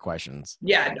soccer questions.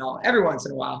 Yeah, no, every once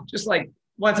in a while, just like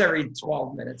once every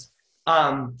 12 minutes.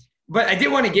 But I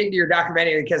did want to get into your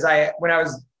documentary because when I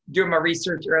was doing my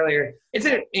research earlier, it's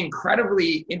an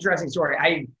incredibly interesting story.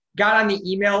 I got on the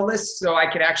email list so I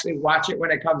can actually watch it when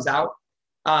it comes out.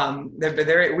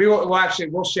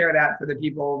 We'll share that for the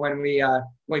people when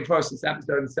we post this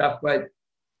episode and stuff. But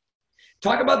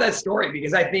talk about that story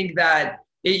because I think that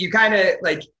you kind of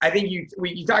like. I think you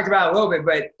talked about it a little bit,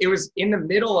 but it was in the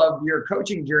middle of your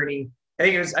coaching journey. I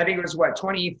think it was what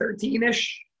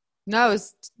 2013-ish. No, it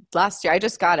was last year. I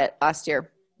just got it last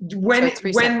year. When it's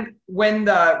recent. when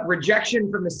the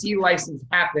rejection from the C license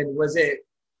happened, was it?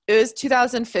 It was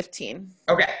 2015.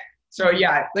 Okay. So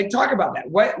yeah, like talk about that.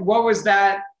 What was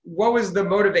that? What was the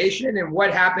motivation and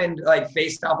what happened like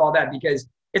based off all that? Because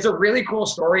it's a really cool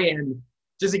story and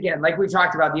just again, like we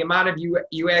talked about, the amount of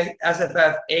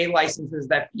USFF A licenses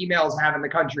that females have in the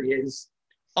country is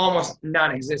almost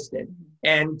non-existent.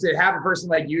 And to have a person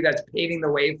like you that's paving the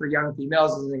way for young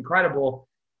females is incredible.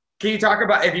 Can you talk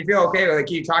about, if you feel okay with it,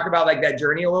 can you talk about like that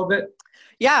journey a little bit?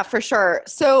 Yeah, for sure.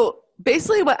 So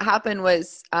basically what happened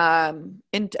was, I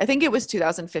think it was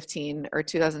 2015 or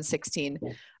 2016.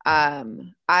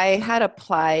 I had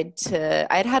applied to,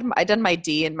 I'd done my my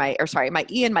E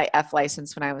and my F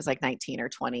license when I was like 19 or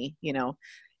 20, you know,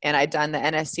 and I'd done the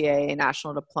NSCA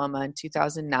National Diploma in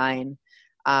 2009.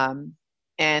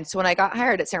 And so when I got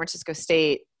hired at San Francisco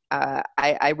State,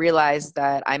 I realized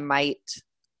that I might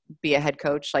be a head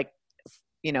coach, like,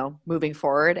 you know, moving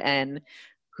forward, and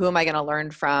who am I going to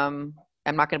learn from?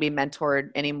 I'm not going to be mentored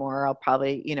anymore. I'll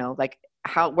probably, you know, like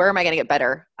where am I going to get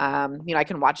better? You know, I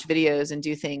can watch videos and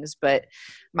do things, but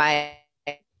I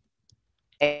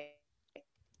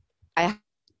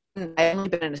only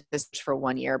been in this for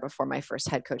 1 year before my first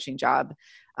head coaching job.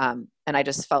 And I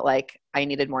just felt like I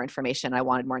needed more information. I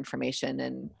wanted more information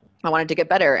and I wanted to get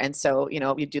better. And so, you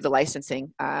know, you do the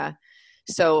licensing.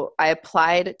 So I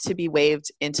applied to be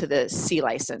waived into the C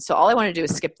license. So all I wanted to do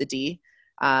was skip the D,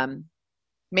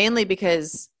 mainly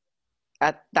because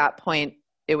at that point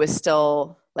it was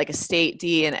still like a state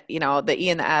D, and, you know, the E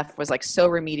and the F was like so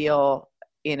remedial,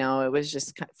 you know, it was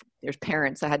just there's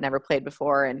parents that had never played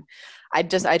before. And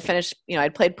I'd finished, you know,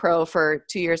 I'd played pro for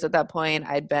 2 years at that point.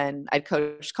 I'd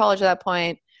coached college at that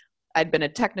point. I'd been a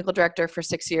technical director for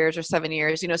 6 years or 7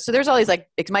 years, you know, so there's all these like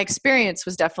my experience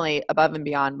was definitely above and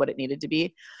beyond what it needed to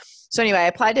be. So anyway, I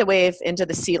applied to waive into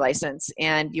the C license,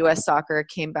 and US Soccer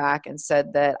came back and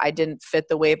said that I didn't fit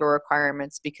the waiver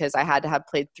requirements because I had to have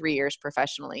played 3 years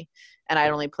professionally and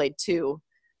I'd only played 2,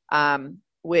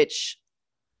 which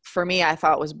for me, I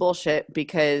thought was bullshit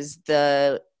because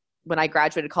when I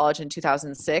graduated college in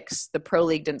 2006, the pro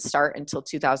league didn't start until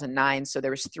 2009. So there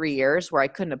was 3 years where I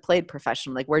couldn't have played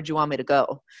professionally. Like, where'd you want me to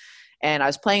go? And I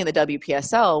was playing in the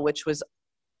WPSL, which was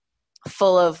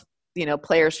full of, you know,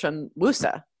 players from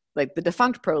WUSA, like the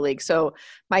defunct pro league. So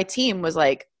my team was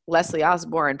like Leslie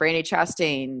Osborne, Brandy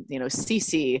Chastain, you know,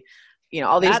 Cece, you know,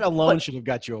 all these. That alone should have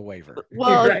got you a waiver.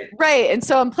 Well, right. And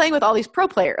so I'm playing with all these pro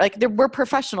players. Like, we're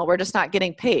professional. We're just not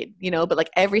getting paid, you know, but like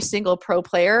every single pro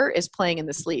player is playing in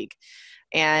this league.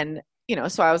 And, you know,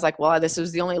 so I was like, well, this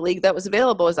was the only league that was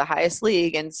available, as the highest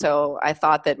league. And so I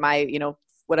thought that my, you know,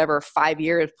 whatever 5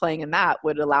 years playing in that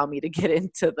would allow me to get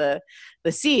into the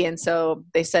C. And so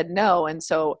they said no. And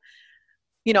so,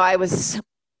 you know, I was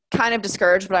kind of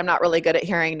discouraged, but I'm not really good at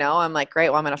hearing no. I'm like, great,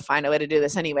 well, I'm going to find a way to do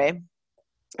this anyway.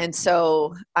 And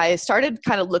so I started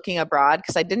kind of looking abroad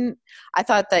because I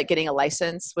thought that getting a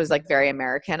license was like very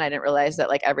American. I didn't realize that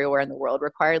like everywhere in the world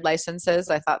required licenses.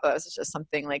 I thought that was just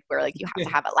something like where like you have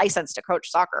to have a license to coach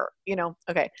soccer, you know?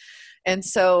 Okay. And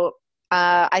so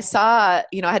I saw,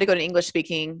 you know, I had to go to an English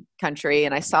speaking country,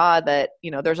 and I saw that,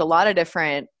 you know, there's a lot of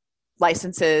different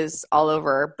licenses all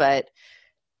over, but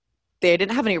they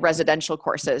didn't have any residential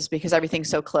courses because everything's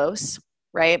so close.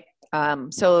 Right.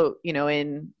 So, you know,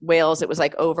 in Wales, it was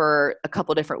like over a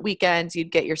couple different weekends,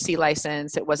 you'd get your C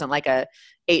license. It wasn't like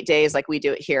 8 days like we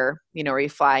do it here, you know, where you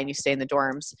fly and you stay in the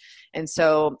dorms. And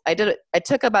so I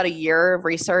took about a year of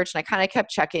research, and I kind of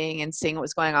kept checking and seeing what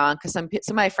was going on. Cause some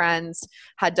of my friends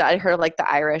I heard like the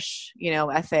Irish, you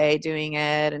know, FA doing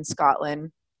it in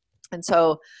Scotland. And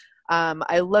so,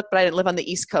 I looked, but I didn't live on the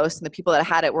East Coast, and the people that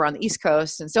had it were on the East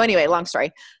Coast. And so anyway, long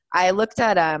story, I looked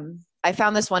at, I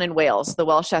found this one in Wales, the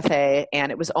Welsh FA,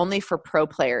 and it was only for pro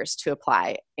players to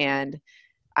apply. And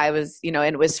I was, you know,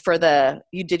 and it was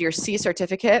you did your C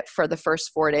certificate for the first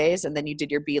 4 days, and then you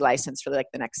did your B license for like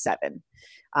the next 7.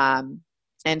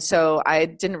 And so I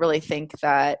didn't really think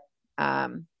that,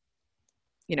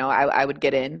 you know, I would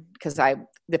get in because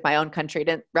if my own country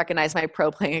didn't recognize my pro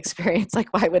playing experience,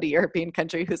 like why would a European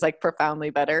country who's like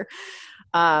profoundly better?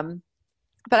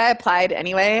 But I applied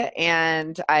anyway,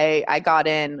 and I got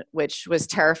in, which was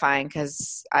terrifying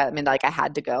because I mean, like I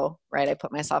had to go, right? I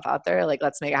put myself out there, like,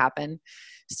 let's make it happen.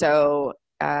 So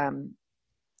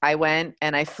I went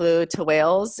and I flew to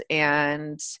Wales,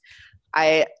 and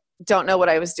I don't know what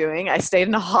I was doing. I stayed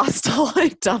in a hostel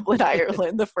in Dublin,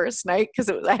 Ireland the first night because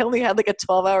I only had like a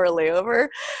 12-hour layover.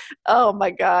 Oh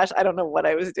my gosh. I don't know what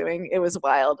I was doing. It was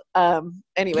wild.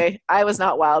 Anyway, I was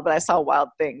not wild, but I saw wild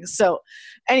things. So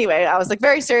anyway, I was like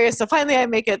very serious. So finally I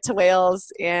make it to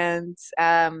Wales, and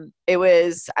I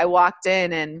walked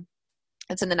in, and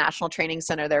It's in the National Training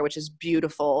Center there, which is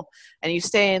beautiful. And you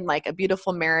stay in like a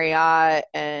beautiful Marriott,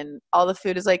 and all the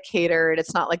food is like catered.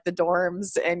 It's not like the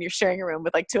dorms, and you're sharing a room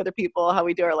with like 2 other people, how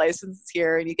we do our licenses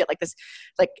here. And you get like this,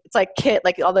 like, it's like kit,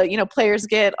 like all the, you know, players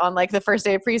get on like the first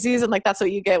day of preseason. Like that's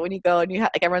what you get when you go, and you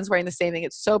have like, everyone's wearing the same thing.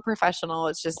 It's so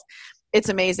professional. It's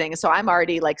amazing. So I'm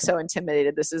already like so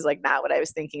intimidated. This is like not what I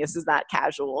was thinking. This is not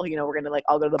casual. You know, we're going to like,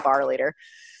 I'll go to the bar later.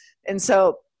 And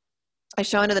so I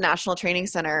show into the National Training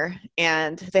Center,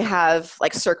 and they have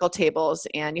like circle tables,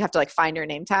 and you have to like find your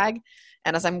name tag.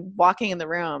 And as I'm walking in the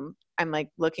room, I'm like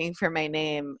looking for my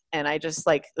name, and I just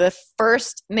like, the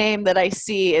first name that I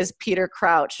see is Peter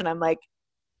Crouch. And I'm like,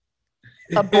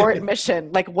 abort mission.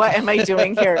 Like, what am I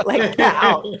doing here? Like, get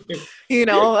out. You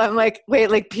know, I'm like, wait,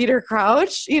 like Peter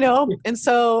Crouch, you know? And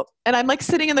so, and I'm like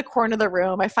sitting in the corner of the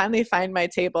room. I finally find my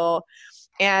table,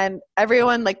 and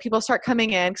everyone, like, people start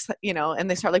coming in, you know, and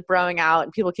they start like broing out,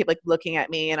 and people keep like looking at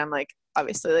me, and I'm like,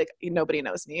 obviously, like, nobody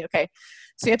knows me. Okay.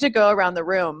 So you have to go around the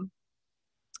room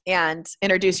and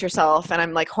introduce yourself. And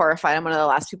I'm like horrified. I'm one of the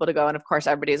last people to go. And of course,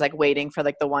 everybody's like waiting for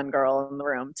like the one girl in the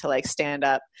room to like stand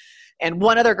up. And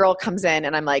one other girl comes in,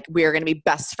 and I'm like, we are going to be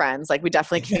best friends. Like, we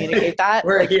definitely communicate that.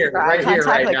 We're like, here, right here,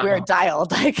 right like, now. we're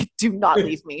dialed. Like, do not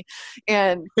leave me.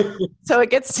 And so it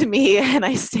gets to me, and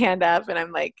I stand up, and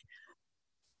I'm like,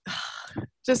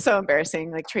 just so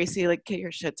embarrassing. Like, Tracy, like, get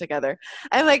your shit together.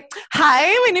 I'm like, hi,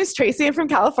 my name's Tracy. I'm from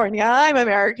California. I'm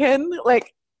American.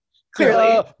 Like,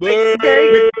 clearly. Like,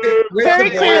 very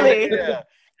clearly.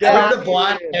 With the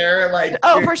blonde hair, like,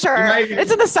 oh, for sure.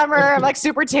 It's in the summer. I'm like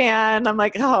super tan. I'm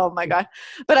like, oh my God.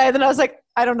 But then I was like,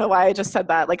 I don't know why I just said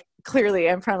that. Like, clearly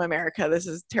I'm from America. This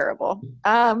is terrible.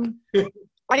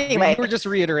 Anyway. We were just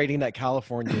reiterating that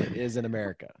California is in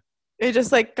America. It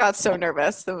just like got so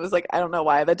nervous. It was like, I don't know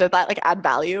why. But did that like add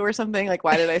value or something? Like,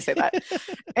 why did I say that?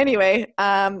 Anyway,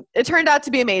 it turned out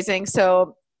to be amazing.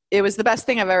 So it was the best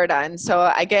thing I've ever done. So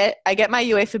I get my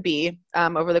UEFA B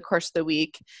over the course of the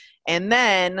week. And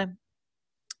then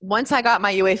once I got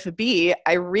my UEFA B,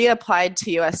 I reapplied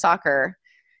to US Soccer,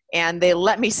 and they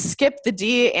let me skip the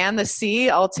D and the C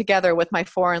altogether with my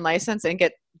foreign license and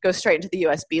go straight into the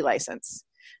USB license.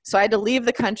 So I had to leave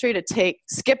the country to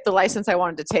skip the license I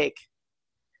wanted to take.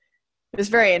 It was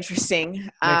very interesting.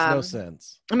 Makes no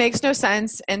sense. It makes no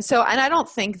sense. And I don't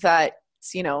think that,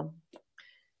 you know,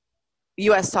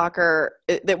 U.S. Soccer,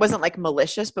 it wasn't like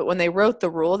malicious, but when they wrote the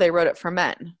rule, they wrote it for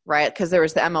men, right? Because there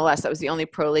was the MLS, that was the only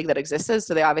pro league that existed.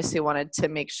 So they obviously wanted to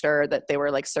make sure that they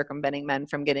were like circumventing men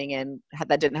from getting in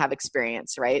that didn't have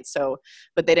experience, right? So,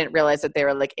 but they didn't realize that they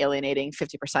were like alienating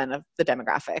 50% of the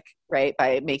demographic, right?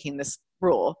 By making this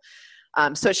rule.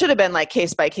 So it should have been like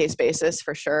case by case basis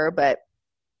for sure. But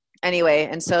anyway,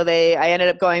 and so I ended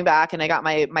up going back, and I got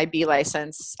my B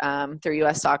license through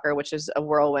U.S. Soccer, which is a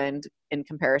whirlwind in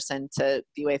comparison to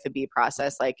the UEFA B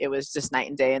process. Like, it was just night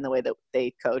and day in the way that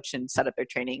they coach and set up their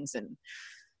trainings and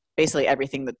basically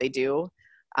everything that they do.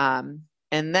 And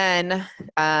then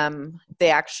they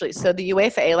actually, so the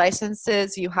UEFA A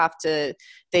licenses, you have to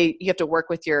work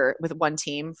with one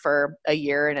team for a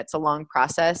year, and it's a long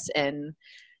process. And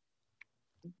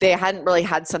they hadn't really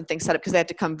had something set up because they had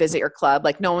to come visit your club.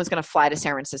 Like, no one was going to fly to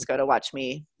San Francisco to watch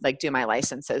me like do my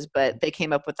licenses, but they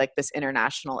came up with like this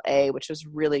international A, which was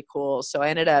really cool. So I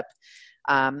ended up,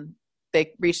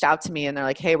 they reached out to me, and they're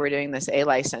like, hey, we're doing this A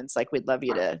license. Like, we'd love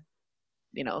you to,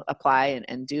 you know, apply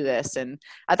and do this. And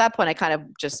at that point I kind of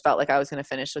just felt like I was going to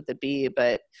finish with the B,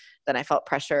 but then I felt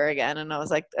pressure again. And I was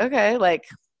like, okay, like,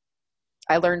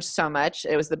 I learned so much.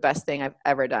 It was the best thing I've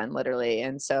ever done, literally.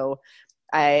 And so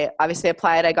I obviously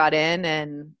applied, I got in,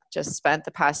 and just spent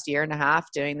the past year and a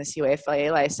half doing this UEFA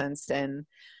A license. And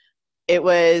it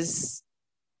was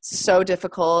so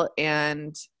difficult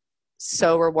and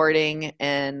so rewarding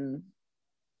and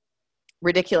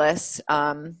ridiculous.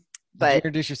 But did you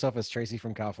introduce yourself as Tracy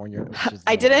from California?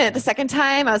 I didn't. The second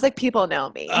time I was like, people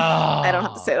know me. I don't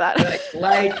have to say that.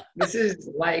 Like this is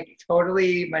like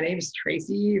totally, my name's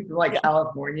Tracy from like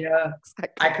California.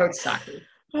 Exactly. I coach soccer.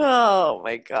 Oh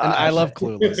my God. And I love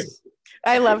Clueless.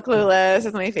 I love Clueless.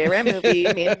 It's my favorite movie.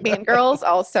 Mean Girls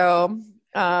also.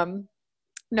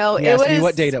 No, He it asked was. me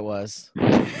what date it was.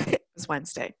 It was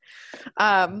Wednesday.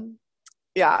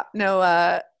 Yeah,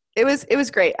 no, it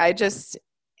was great. I just,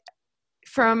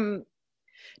 from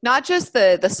not just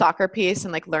the soccer piece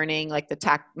and like learning like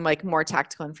like more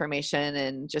tactical information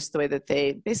and just the way that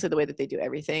they do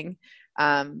everything.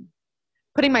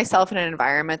 Putting myself in an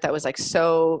environment that was like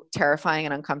so terrifying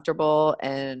and uncomfortable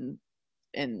and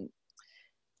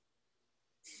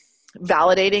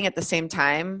validating at the same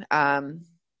time.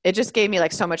 it just gave me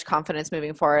like so much confidence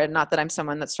moving forward. Not that I'm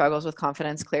someone that struggles with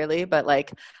confidence clearly, but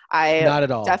like Not at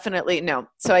all. definitely no.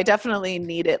 So I definitely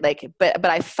need it. Like, but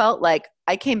I felt like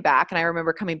I came back, and I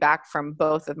remember coming back from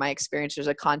both of my experiences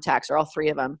at contacts, or all three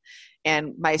of them.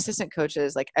 And my assistant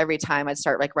coaches, like every time I'd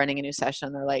start like running a new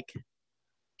session, they're like,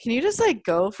 can you just like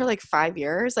go for like 5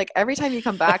 years? Like every time you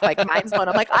come back, like mind's blown.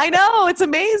 I'm like, I know, it's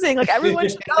amazing. Like everyone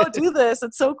should go do this.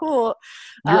 It's so cool.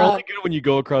 You're only good when you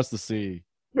go across the sea.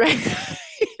 Right.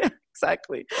 Yeah,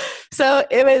 exactly. So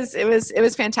it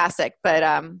was fantastic.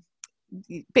 But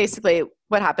basically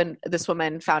what happened, this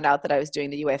woman found out that I was doing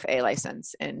the UFA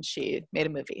license, and she made a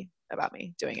movie about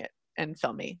me doing it and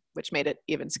filmed me, which made it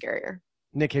even scarier.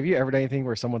 Nick, have you ever done anything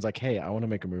where someone's like, hey, I want to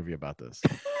make a movie about this?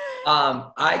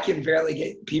 I can barely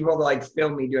get people to like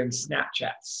film me doing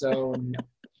Snapchats. So no.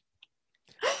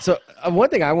 So one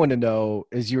thing I wanted to know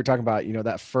is, you were talking about,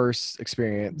 that first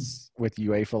experience with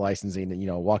UEFA licensing,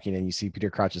 and, walking in, you see Peter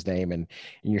Crouch's name and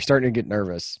you're starting to get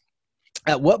nervous.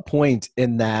 At what point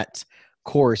in that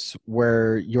course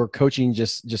where your coaching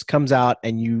just comes out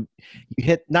and you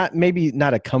hit maybe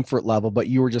not a comfort level, but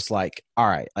you were just like, all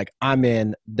right, like I'm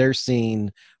in, they're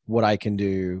seeing what I can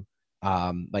do.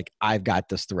 Like I've got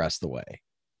this the rest of the way.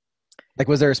 Like,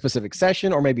 was there a specific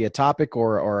session or maybe a topic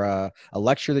or a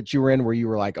lecture that you were in where you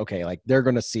were like, okay, like they're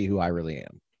going to see who I really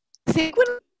am?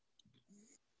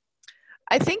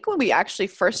 I think when we actually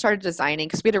first started designing,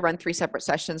 because we had to run 3 separate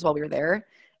sessions while we were there,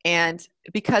 and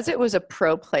because it was a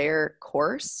pro player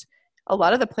course, a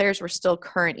lot of the players were still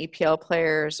current EPL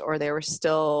players, or they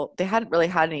hadn't really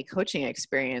had any coaching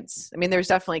experience. I mean, there's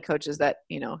definitely coaches that,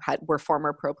 were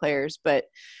former pro players, but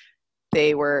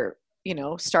they were,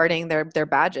 starting their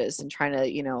badges and trying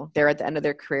to, they're at the end of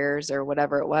their careers or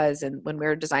whatever it was. And when we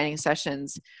were designing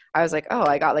sessions, I was like, oh,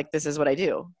 I got like, this is what I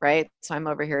do. Right. So I'm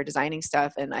over here designing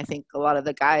stuff. And I think a lot of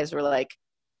the guys were like,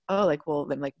 oh, like, well,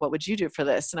 then like, what would you do for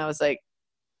this? And I was like,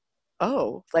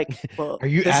 oh, like, well, are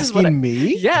you asking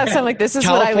me? Yes. I'm like, this is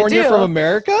California what I would do. from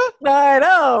America? I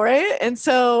know. Right. And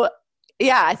so,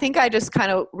 yeah, I think I just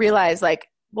kind of realized like,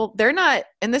 well, they're not,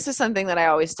 and this is something that I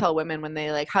always tell women when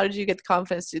they like, how did you get the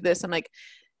confidence to do this? I'm like,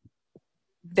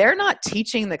 they're not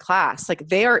teaching the class. Like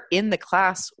they are in the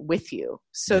class with you.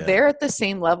 So they're at the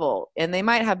same level, and they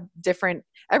might have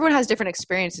everyone has different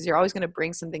experiences. You're always going to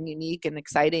bring something unique and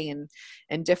exciting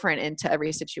and different into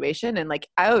every situation. And like,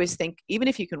 I always think, even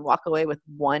if you can walk away with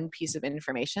one piece of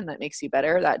information that makes you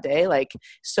better that day, like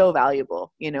so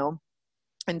valuable,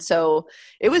 And so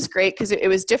it was great because it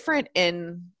was different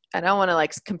I don't want to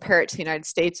like compare it to the United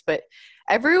States, but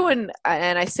everyone,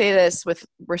 and I say this with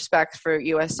respect for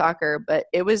US soccer, but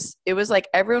it was like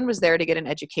everyone was there to get an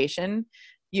education.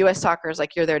 US soccer is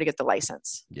like, you're there to get the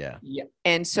license. Yeah.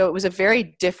 And so it was a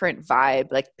very different vibe.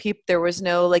 Like there was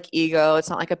no like ego. It's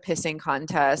not like a pissing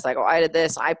contest. Like, oh, I did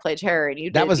this, I played Harry, and you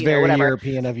did. That was very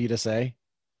European of you to say.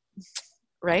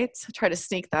 Right. I try to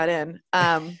sneak that in.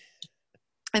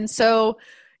 And so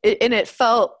it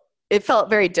felt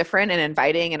very different and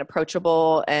inviting and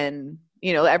approachable, and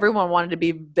everyone wanted to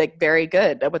be like very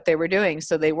good at what they were doing,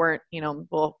 so they weren't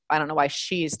well, I don't know why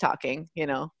she's talking,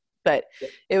 but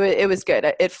it was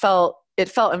good. It felt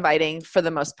inviting for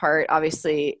the most part.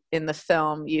 Obviously in the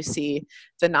film you see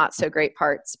the not so great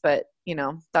parts, but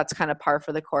that's kind of par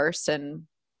for the course. And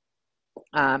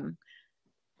I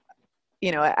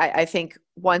think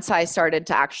once I started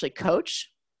to actually coach,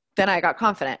 then I got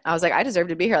confident. I was like, I deserve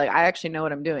to be here. Like, I actually know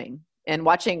what I'm doing. And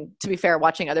watching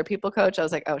other people coach, I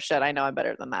was like, oh shit, I know I'm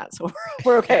better than that. So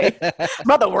we're okay. I'm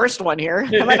not the worst one here.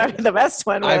 I might not be the best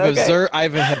one. I've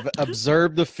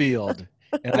observed the field,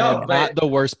 and I'm not the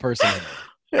worst person.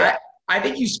 I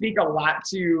think you speak a lot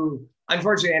to,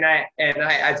 unfortunately, and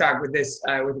I talk with this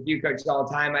with a few coaches all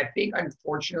the time. I think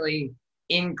unfortunately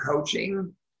in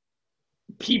coaching,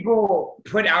 people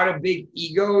put out a big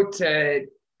ego to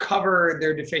cover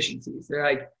their deficiencies. They're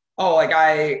like, oh, like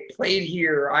I played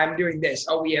here, I'm doing this.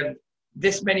 Oh, we have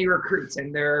this many recruits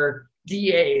and they're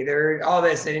DA, they're all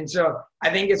this. And so I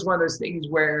think it's one of those things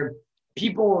where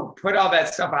people put all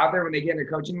that stuff out there when they get a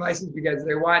coaching license because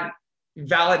they want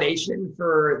validation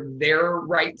for their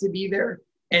right to be there.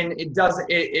 And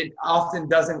it often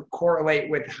doesn't correlate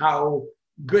with how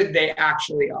good they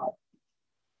actually are.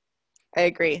 I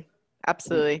agree.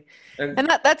 Absolutely. And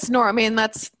that's normal. I mean,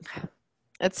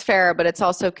 it's fair, but it's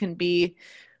also can be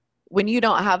when you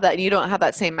don't have that and you don't have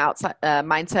that same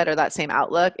mindset or that same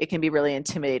outlook, it can be really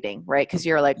intimidating, right? Because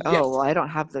you're like, oh, well, I don't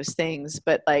have those things.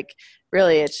 But like,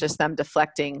 really, it's just them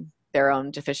deflecting their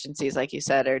own deficiencies, like you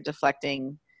said, or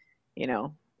deflecting,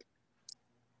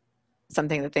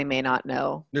 something that they may not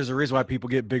know. There's a reason why people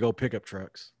get big old pickup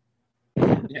trucks.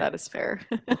 That is fair.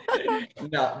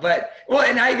 No, but well,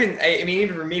 and I mean,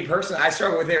 even for me personally, I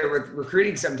struggle with it with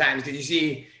recruiting sometimes because you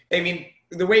see, I mean,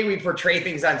 the way we portray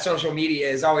things on social media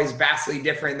is always vastly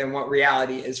different than what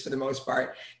reality is for the most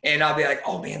part. And I'll be like,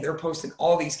 oh man, they're posting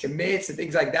all these commits and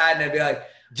things like that. And I'd be like,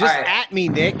 Just all right, at me,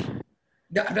 Nick.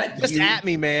 no, I'm not Just you. at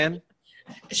me, man.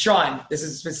 Sean, this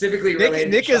is specifically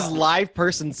related Nick to is Sean. live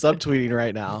person subtweeting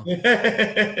right now.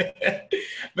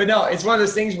 But no, it's one of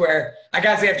those things where I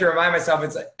constantly have to remind myself,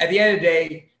 it's like, at the end of the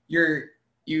day, you're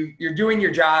doing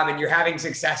your job and you're having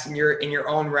success in your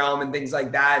own realm and things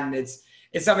like that. And it's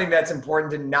something that's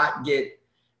important to not get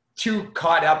too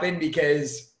caught up in,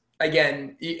 because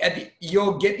again,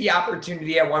 you'll get the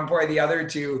opportunity at one point or the other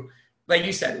to, like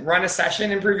you said, run a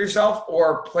session, improve yourself,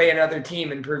 or play another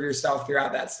team, improve yourself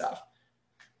throughout that stuff.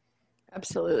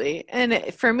 Absolutely.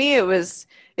 And for me, it was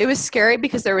scary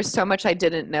because there was so much I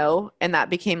didn't know, and that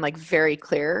became like very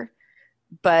clear,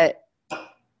 but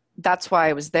that's why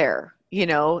I was there,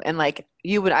 and like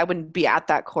I wouldn't be at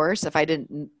that course if I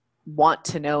didn't want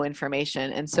to know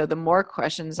information. And so the more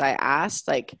questions I asked,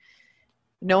 like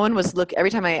no one was every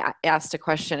time I asked a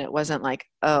question, it wasn't like,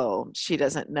 oh, she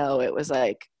doesn't know. It was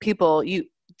like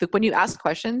when you ask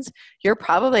questions, you're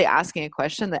probably asking a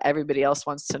question that everybody else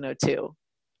wants to know too.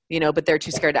 But they're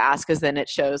too scared to ask because then it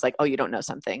shows like, oh, you don't know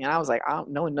something. And I was like, oh,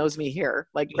 no one knows me here.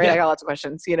 Like, great, I got lots of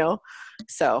questions,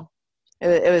 So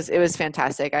it was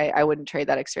fantastic. I wouldn't trade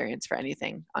that experience for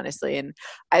anything, honestly. And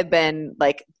I've been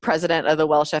like president of the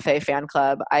Welsh FA fan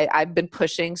club. I've been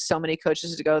pushing so many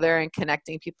coaches to go there and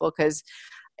connecting people, because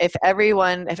if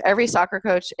every soccer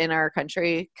coach in our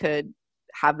country could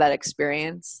have that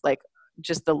experience, like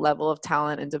just the level of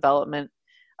talent and development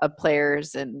of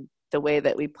players and the way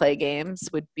that we play games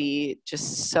would be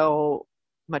just so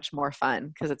much more fun,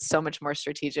 because it's so much more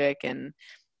strategic and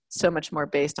so much more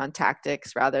based on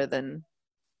tactics rather than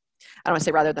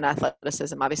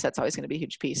athleticism. Obviously that's always going to be a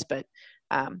huge piece, but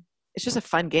it's just a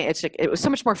fun game. It was so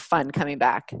much more fun coming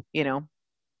back, Who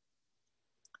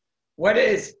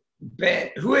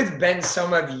has been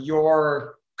some of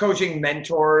your coaching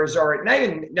mentors, or not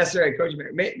even necessarily coaching,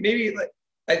 maybe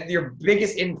like your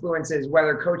biggest influences,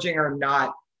 whether coaching or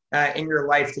not, in your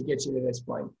life to get you to this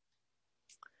point?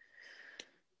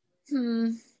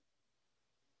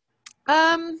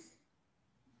 I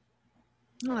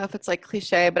don't know if it's like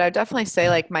cliche, but I would definitely say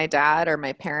like my dad or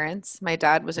my parents. My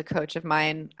dad was a coach of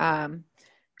mine.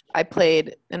 I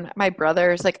played, and my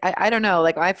brothers, like, I don't know,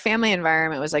 like my family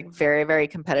environment was like very, very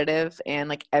competitive, and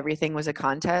like everything was a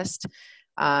contest.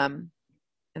 And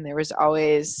there was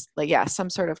always like, some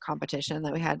sort of competition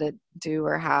that we had to do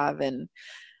or have. And,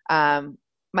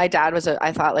 my dad was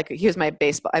I thought like he was my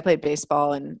baseball. I played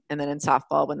baseball and then in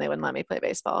softball when they wouldn't let me play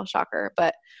baseball, shocker.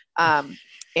 But, you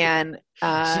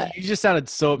just sounded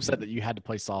so upset that you had to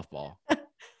play softball.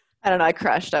 I don't know. I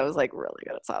crushed. I was like really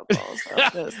good at softball.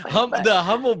 So it was fine, the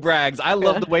humble brags. I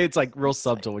love the way it's like real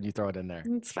subtle when you throw it in there.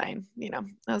 It's fine.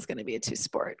 I was going to be a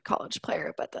 2-sport college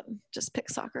player, but then just pick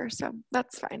soccer. So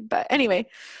that's fine. But anyway.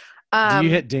 Do you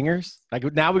hit dingers? Like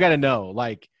now we got to know,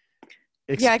 like.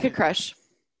 I could crush.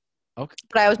 Okay.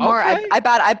 But I was more, okay. I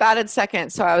batted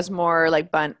second. So I was more like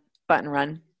bunt and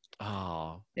run.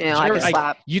 Oh, like a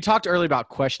slap. You talked earlier about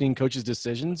questioning coaches'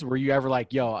 decisions. Were you ever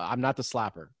like, yo, I'm not the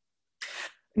slapper?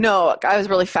 No, I was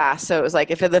really fast. So it was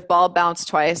like, if the ball bounced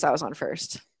twice, I was on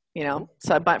first, so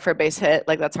I bunt for a base hit.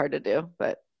 Like that's hard to do,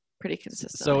 but pretty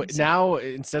consistent. So now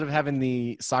instead of having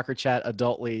the Soccer Chat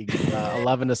Adult League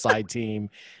 11-a-side team,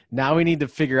 now we need to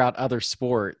figure out other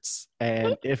sports.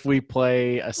 And if we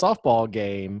play a softball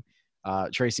game,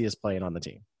 Tracy is playing on the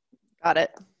team. Got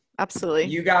it. Absolutely.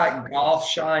 You got golf,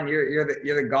 Sean. You're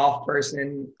the golf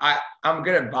person. I'm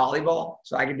good at volleyball,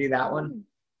 so I can do that one.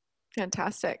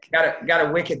 Fantastic. Got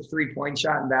a wicked 3-point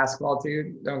shot in basketball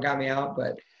too. Don't count me out,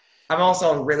 but I'm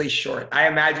also really short. I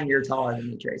imagine you're taller than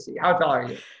me, Tracy. How tall are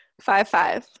you?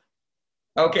 5'5".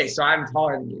 Okay, so I'm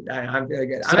taller than you. I'm really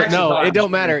good. So no, it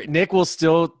don't matter. Nick will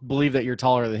still believe that you're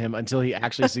taller than him until he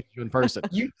actually sees you in person.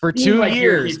 For 2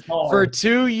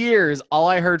 years, all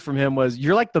I heard from him was,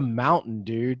 "You're like the mountain,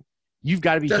 dude. You've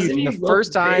got to be huge." And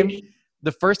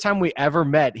the first time we ever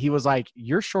met, he was like,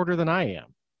 "You're shorter than I am."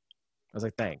 I was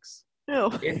like, "Thanks."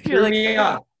 Oh, it threw me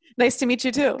up. Nice to meet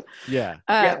you too. Yeah.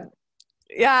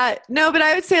 Yeah, no, but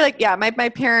I would say like, my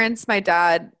parents, my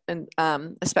dad, and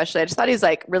especially, I just thought he's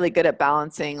like really good at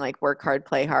balancing like work hard,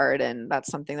 play hard. And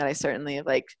that's something that I certainly have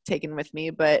like taken with me.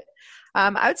 But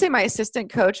I would say my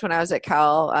assistant coach when I was at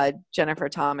Cal, Jennifer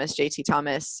Thomas, JT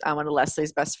Thomas, one of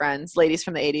Leslie's best friends, ladies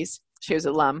from the 80s. She was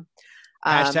an alum.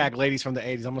 Hashtag ladies from the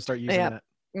 80s. I'm going to start using that.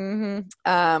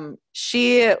 Mm-hmm.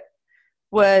 She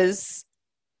was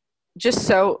just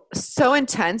so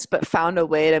intense, but found a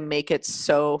way to make it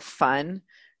so fun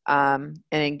and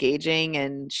engaging.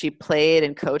 And she played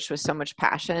and coached with so much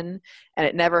passion, and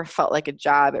it never felt like a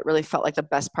job. It really felt like the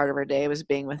best part of her day was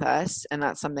being with us. And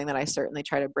that's something that I certainly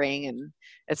try to bring. And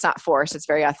it's not forced. It's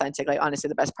very authentic. Like, honestly,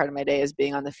 the best part of my day is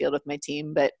being on the field with my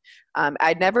team. But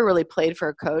I'd never really played for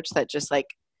a coach that just like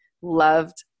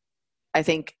loved, I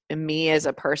think, me as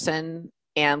a person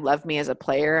and loved me as a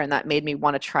player. And that made me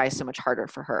want to try so much harder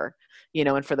for her, you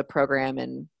know, and for the program,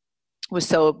 and was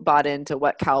so bought into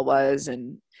what Cal was.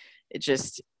 And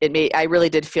I really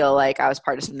did feel like I was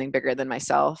part of something bigger than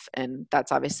myself. And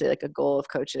that's obviously like a goal of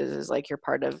coaches, is like, you're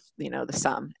part of, you know, the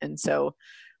sum. And so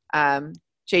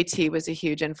JT was a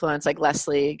huge influence, like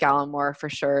Leslie Gallimore for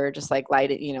sure. Just like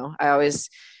you know, I always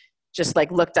just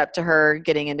like looked up to her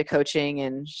getting into coaching,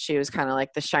 and she was kind of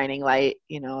like the shining light.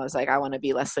 You know, I was like, I want to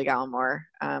be Leslie Gallimore,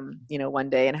 you know, one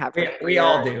day and have her. We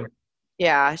all do.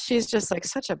 Yeah, she's just like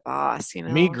such a boss, you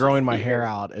know. Me growing my hair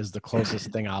out is the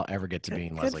closest thing I'll ever get to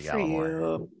being Leslie Gallimore.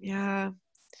 You. Yeah. I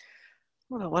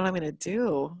don't know what I'm going to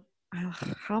do.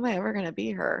 How am I ever going to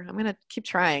be her? I'm going to keep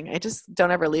trying. I just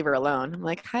don't ever leave her alone. I'm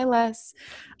like, hi, Les.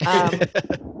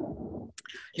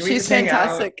 She's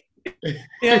fantastic.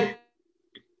 Yeah.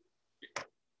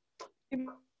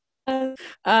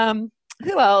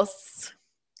 Who else?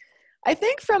 I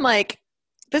think from like,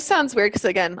 this sounds weird because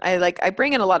again, I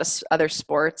bring in a lot of other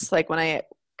sports. Like when I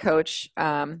coach,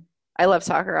 I love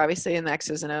soccer, obviously, and the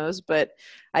X's and O's, but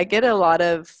I get a lot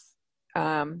of,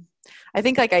 I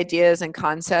think like ideas and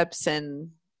concepts and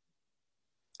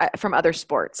from other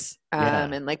sports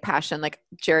and like passion. Like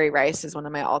Jerry Rice is one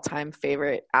of my all-time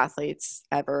favorite athletes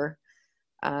ever.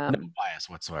 No bias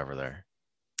whatsoever there.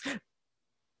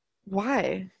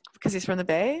 Why? Because he's from the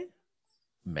Bay?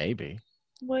 Maybe.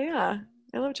 Well, yeah.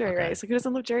 I love Jerry Rice. Like, who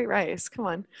doesn't love Jerry Rice? Come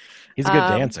on. He's a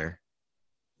good dancer.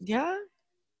 Yeah.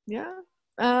 Yeah.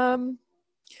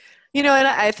 You know, and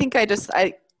I think I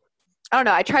don't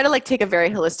know. I try to like take a very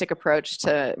holistic approach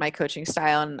to my coaching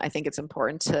style. And I think it's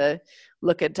important to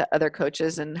look into other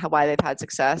coaches and why they've had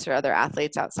success, or other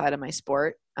athletes outside of my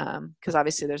sport. Because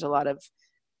obviously there's a lot of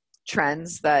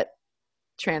trends that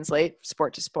translate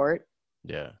sport to sport.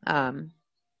 Yeah.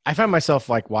 I find myself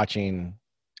like watching,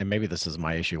 and maybe this is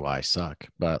my issue why I suck,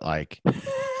 but like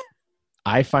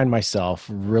I find myself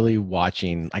really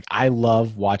watching, like I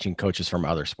love watching coaches from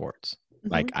other sports.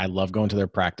 Mm-hmm. Like I love going to their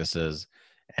practices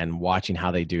and watching how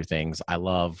they do things.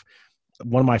 One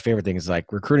of my favorite things is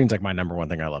like recruiting is like my number one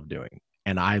thing I love doing.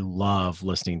 And I love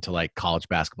listening to like college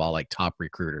basketball, like top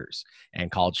recruiters,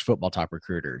 and college football top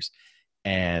recruiters.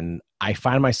 And I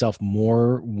find myself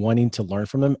more wanting to learn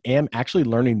from them and actually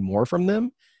learning more from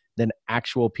them than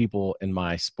actual people in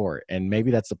my sport. And maybe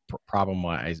that's the problem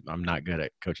why I'm not good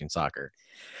at coaching soccer.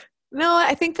 No,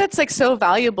 I think that's like so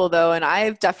valuable though. And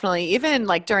I've definitely, even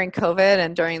like during COVID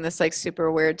and during this like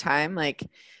super weird time, like,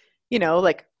 you know,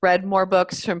 like read more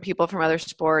books from people from other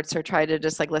sports, or tried to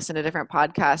just like listen to different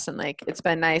podcasts. And like, it's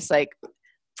been nice. Like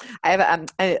I have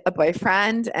a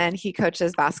boyfriend and he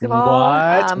coaches basketball.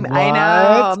 What? I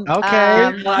know.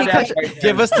 Okay.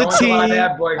 Give us the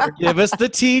tea. Give us the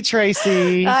tea,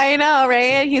 Tracy. I know,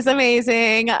 right? He's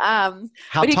amazing. How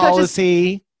tall is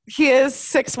he? He is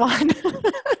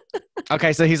 6'1".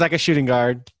 Okay, so he's like a shooting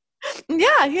guard.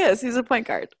 Yeah, he is. He's a point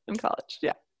guard in college.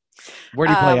 Yeah. Where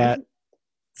do you play at?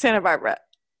 Santa Barbara.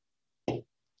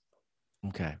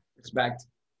 Okay. Respect.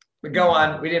 But go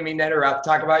on. We didn't mean to interrupt.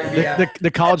 Talk about your BF. The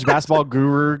college basketball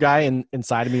guru guy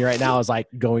inside of me right now is like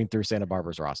going through Santa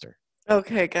Barbara's roster.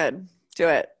 Okay, good. Do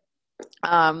it.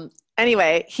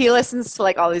 Anyway, he listens to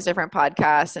like all these different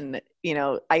podcasts, and you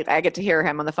know, I get to hear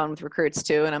him on the phone with recruits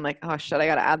too. And I'm like, oh shit, I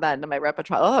got to add that into my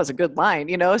repertoire. Oh, that was a good line,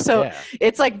 you know? So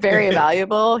It's like very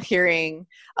valuable hearing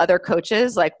other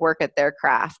coaches like work at their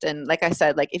craft. And like I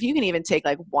said, like if you can even take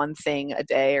like one thing a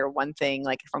day or one thing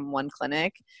like from one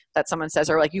clinic that someone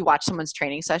says, or like you watch someone's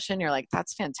training session, you're like,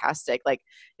 that's fantastic. Like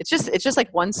it's just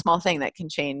like one small thing that can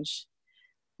change,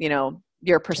 you know,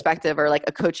 your perspective or like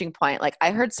a coaching point. Like I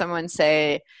heard someone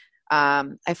say,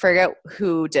 I forget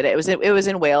who did it. It was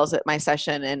in Wales at my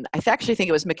session. And I actually think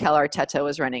it was Mikel Arteta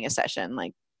was running a session.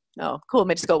 Like, oh, cool.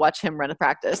 Maybe just go watch him run a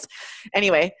practice.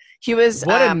 Anyway, he was.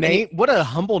 What a name. What a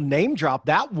humble name drop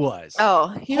that was.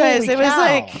 Oh, you guys, it was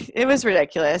like, it was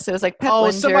ridiculous. It was like Pep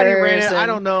Linders somebody ran it. I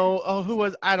don't know. Oh, who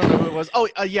was, I don't know who it was. Oh,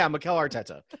 yeah, Mikel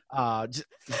Arteta. It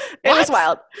was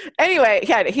wild. Anyway,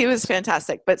 he was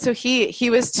fantastic. But so he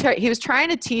was trying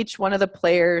to teach one of the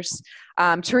players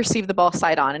to receive the ball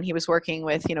side on, and he was working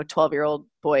with 12-year-old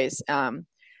boys, and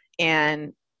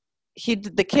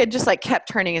the kid just like kept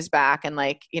turning his back and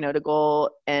like to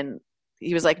goal, and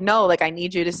he was like, no, like I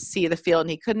need you to see the field. And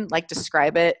he couldn't like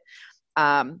describe it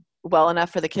well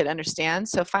enough for the kid to understand.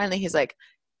 So finally he's like,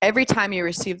 every time you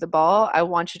receive the ball, I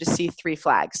want you to see 3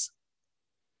 flags.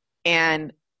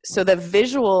 And so the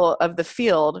visual of the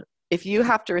field, if you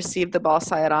have to receive the ball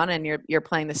side on and you're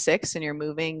playing the 6 and you're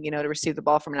moving, to receive the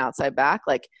ball from an outside back,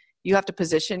 like you have to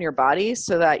position your body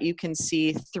so that you can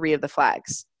see 3 of the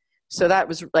flags. So that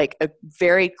was like a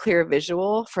very clear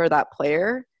visual for that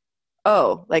player.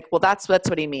 Oh, like, well, that's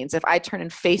what he means. If I turn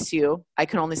and face you, I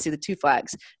can only see the 2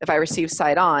 flags. If I receive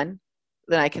side on,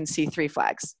 then I can see 3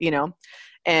 flags,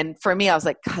 And for me, I was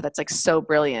like, God, that's like so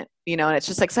brilliant, and it's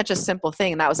just like such a simple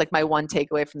thing. And that was like my one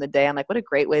takeaway from the day. I'm like, what a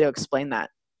great way to explain that,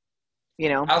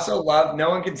 I also love, no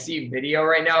one can see video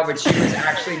right now, but she was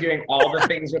actually doing all the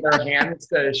things with her hands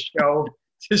to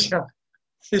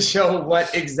show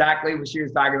what exactly what she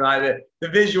was talking about. The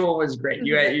visual was great.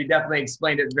 You definitely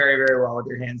explained it very, very well with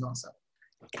your hands also.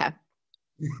 Okay.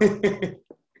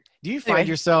 Do you find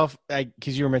yourself, like,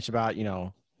 because you were mentioning about,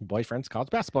 boyfriend's college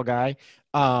basketball guy.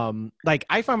 Like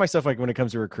I find myself like when it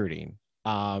comes to recruiting,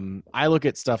 I look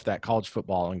at stuff that college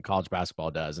football and college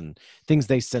basketball does and things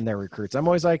they send their recruits. I'm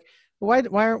always like, why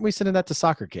aren't we sending that to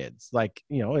soccer kids? Like,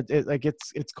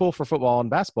 it's cool for football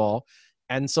and basketball.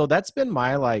 And so that's been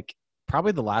my, like,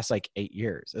 probably the last like 8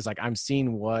 years is like, I'm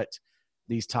seeing what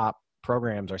these top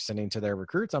programs are sending to their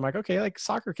recruits. I'm like, okay, like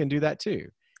soccer can do that too.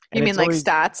 And you mean like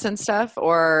stats and stuff,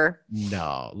 or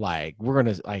no, like we're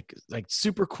going to like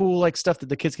super cool, like stuff that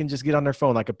the kids can just get on their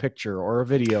phone, like a picture or a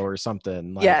video or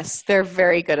something. Like, yes, they're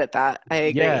very good at that. I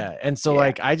agree. Yeah. And so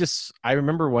like, I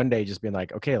remember one day just being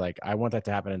like, okay, like I want that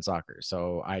to happen in soccer.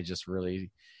 So I just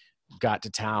really got to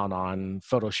town on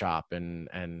Photoshop and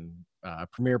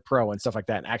Premiere Pro and stuff like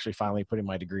that. And actually finally putting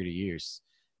my degree to use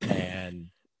and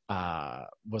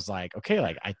was like, okay,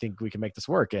 like I think we can make this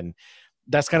work. And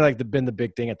that's kind of like been the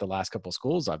big thing at the last couple of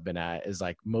schools I've been at is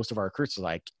like most of our recruits are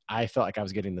like, I felt like I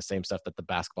was getting the same stuff that the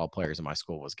basketball players in my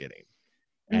school was getting.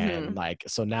 Mm-hmm. And like,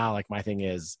 so now like my thing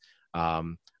is,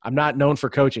 I'm not known for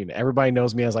coaching. Everybody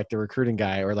knows me as like the recruiting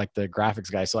guy or like the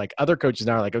graphics guy. So like other coaches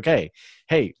now are like, okay,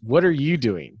 hey, what are you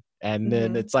doing? And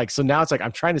then it's like, so now it's like,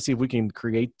 I'm trying to see if we can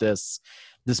create this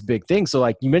big thing. So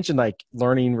like you mentioned like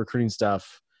learning recruiting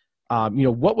stuff.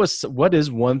 What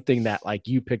is one thing that like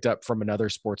you picked up from another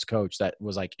sports coach that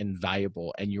was like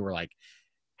invaluable and you were like,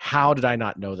 how did I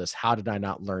not know this? How did I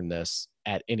not learn this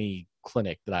at any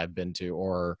clinic that I've been to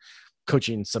or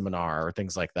coaching seminar or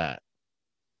things like that?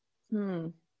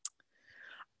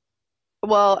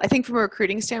 Well, I think from a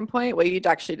recruiting standpoint, what you'd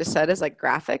actually just said is like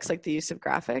graphics, like the use of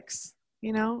graphics,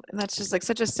 and that's just like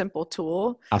such a simple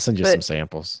tool. I'll send you some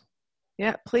samples.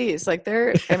 Yeah, please. Like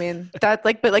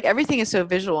but like everything is so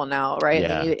visual now, right?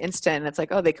 Yeah. They need it instant. And it's like,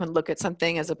 oh, they can look at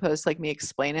something as opposed to like me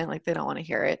explain it. Like they don't want to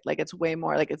hear it. Like it's way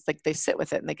more like, it's like they sit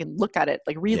with it and they can look at it,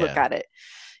 like relook at it,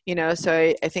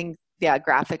 So I think,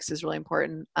 graphics is really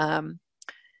important. I'm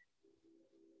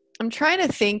trying to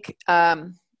think,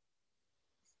 and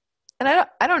I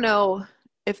don't know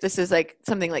if this is like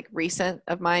something like recent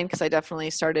of mine, because I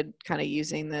definitely started kind of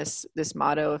using this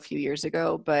motto a few years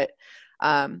ago, but,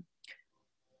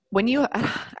 when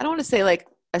I don't want to say like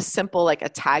a simple, like a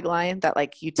tagline that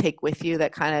like you take with you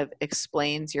that kind of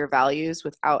explains your values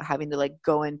without having to like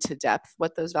go into depth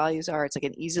what those values are. It's like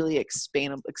an easily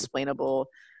explainable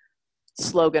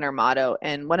slogan or motto.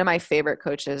 And one of my favorite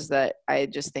coaches that I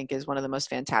just think is one of the most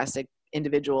fantastic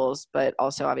individuals, but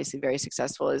also obviously very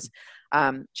successful is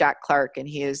Jack Clark. And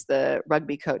he is the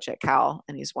rugby coach at Cal.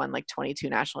 And he's won like 22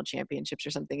 national championships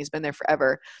or something. He's been there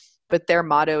forever. But their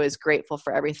motto is grateful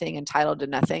for everything, entitled to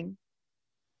nothing.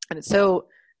 And it's so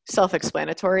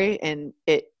self-explanatory, and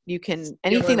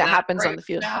anything that happens on the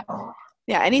field.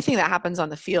 Yeah. Anything that happens on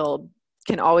the field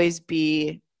can always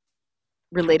be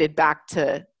related back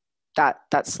to that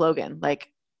slogan,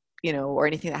 like, or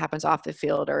anything that happens off the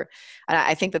field. And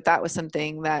I think that was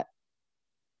something that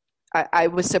I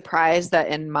was surprised that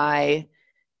in my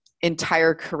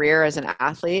entire career as an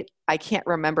athlete, I can't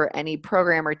remember any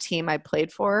program or team I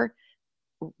played for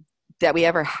that we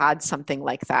ever had something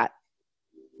like that,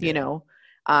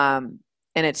 and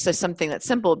it's just something that's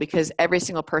simple because every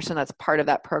single person that's part of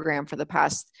that program for the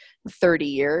past 30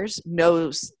 years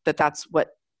knows that that's what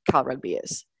Cal Rugby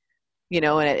is, and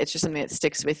it's just something that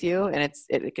sticks with you and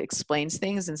it explains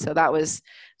things. And so that was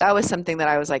something that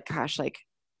I was like, gosh, like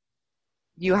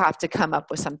you have to come up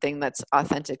with something that's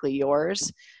authentically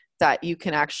yours that you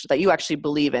actually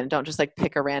believe in. Don't just like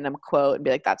pick a random quote and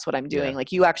be like, that's what I'm doing. Yeah.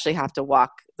 Like you actually have to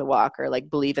walk the walk or like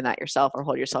believe in that yourself or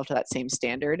hold yourself to that same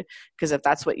standard. Because if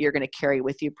that's what you're going to carry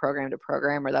with you program to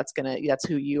program, or that's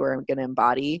who you are going to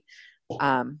embody,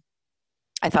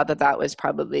 I thought that was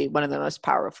probably one of the most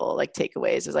powerful like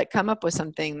takeaways, is like come up with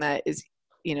something that is,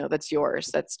 you know, that's yours,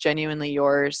 that's genuinely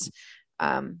yours,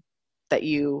 that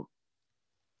you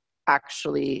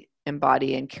actually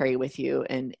embody and carry with you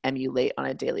and emulate on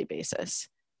a daily basis.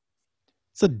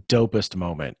 It's the dopest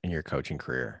moment in your coaching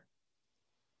career.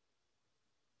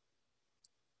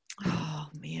 Oh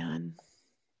man.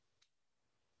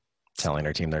 Telling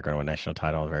our team they're going to win a national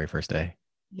title on the very first day.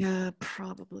 Yeah,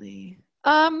 probably.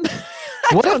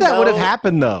 What if that would have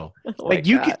happened though? Oh like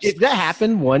you could, if that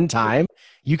happened one time,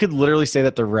 you could literally say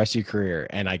that the rest of your career,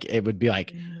 and like it would be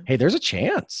like, hey, there's a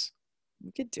chance.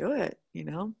 You could do it, you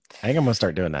know? I think I'm gonna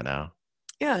start doing that now.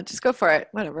 Yeah, just go for it.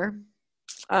 Whatever.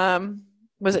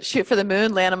 Was it shoot for the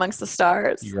moon, land amongst the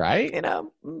stars? Right? You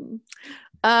know.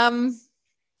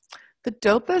 The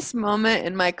dopest moment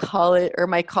in my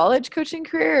college coaching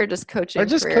career, or just coaching? Or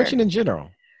just career? coaching in general.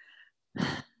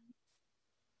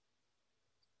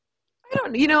 I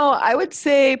don't, you know, I would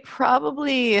say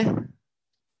probably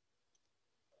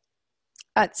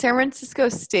at San Francisco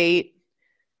State,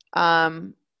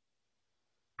 probably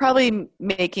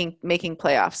making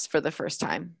playoffs for the first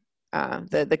time.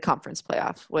 The conference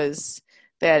playoff was,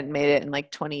 they hadn't made it in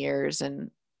like 20 years.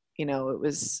 And, you know,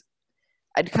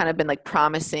 I'd kind of been like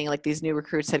promising, like these new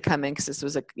recruits had come in, because this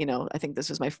was you know, I think this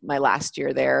was my last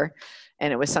year there.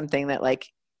 And it was something that like,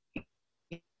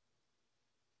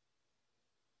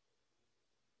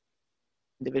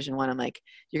 Division I, I'm like,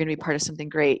 you're going to be part of something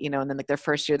great, you know. And then like their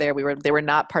first year there, they were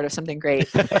not part of something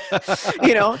great,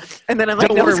 you know. And then I'm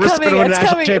like, no,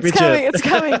 it's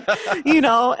coming, you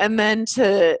know. And then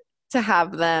to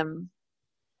have them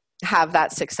have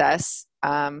that success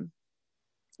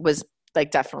was like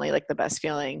definitely like the best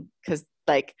feeling, because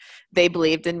like they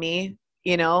believed in me,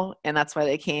 you know, and that's why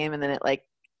they came. And then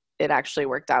it actually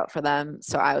worked out for them.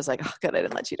 So I was like, oh, good, I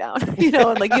didn't let you down, you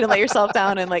know, and like, you didn't let yourself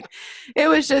down. And like, it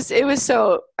was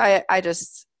so, I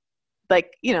just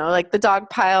like, you know, like the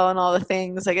dog pile and all the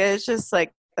things, like, it's just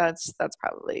like, that's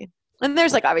probably, and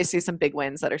there's like, obviously some big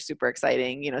wins that are super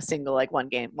exciting, you know, single, like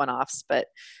one-offs, but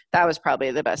that was probably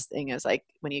the best thing, is like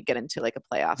when you get into like a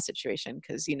playoff situation,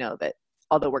 because you know that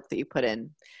all the work that you put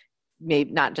in,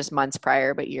 maybe not just months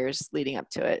prior, but years leading up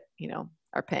to it, you know,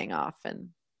 are paying off. And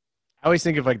I always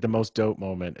think of like the most dope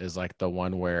moment is like the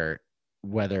one where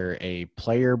whether a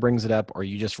player brings it up or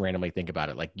you just randomly think about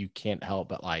it, like you can't help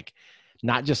but like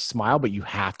not just smile, but you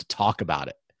have to talk about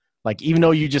it. Like, even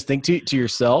though you just think to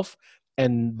yourself,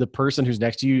 and the person who's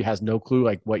next to you has no clue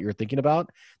like what you're thinking about,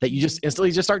 that you just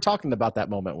instantly just start talking about that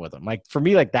moment with them. Like for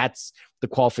me, like that's the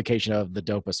qualification of the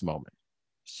dopest moment.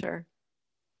 Sure.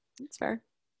 That's fair.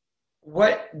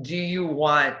 What do you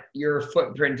want your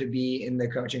footprint to be in the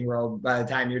coaching world by the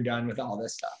time you're done with all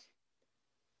this stuff?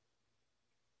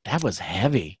 That was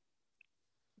heavy.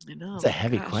 I know. It's a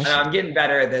heavy question. I'm getting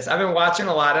better at this. I've been watching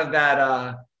a lot of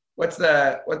that. What's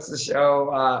the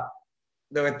show?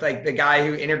 With like the guy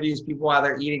who interviews people while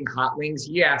they're eating hot wings.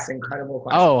 He asks incredible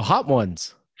questions. Oh, Hot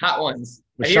Ones. Hot Ones.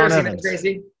 With Have you ever Sean seen Evans. that,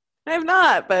 Tracy? I have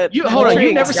not, but Hold on,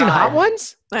 you've never seen God. Hot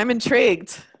Ones? I'm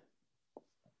intrigued.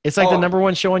 It's like the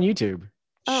 #1 show on YouTube.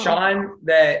 Oh. Sean,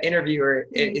 the interviewer,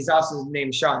 is also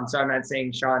named Sean, so I'm not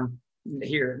saying Sean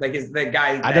here. Like, is the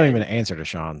guy. I don't even answer to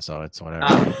Sean, so it's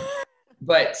whatever.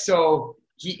 But so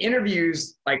he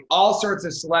interviews like all sorts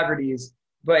of celebrities,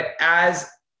 but as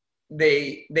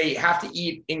they have to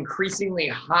eat increasingly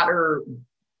hotter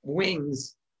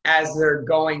wings as they're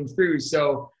going through.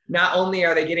 So not only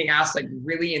are they getting asked like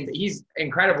really, he's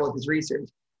incredible with his research,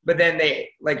 but then they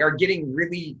like are getting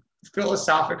really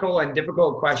philosophical and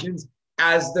difficult questions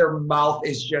as their mouth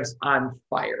is just on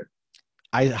fire.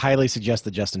 I highly suggest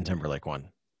the Justin Timberlake one.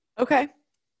 Okay.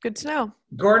 Good to know.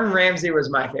 Gordon Ramsay was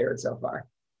my favorite so far,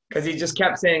 because he just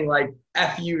kept saying like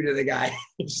F you to the guy.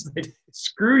 He's like,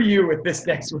 screw you with this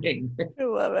next wing. I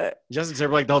love it. Justin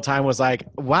Timberlake the whole time was like,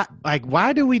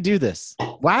 why do we do this?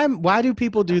 Why do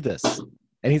people do this?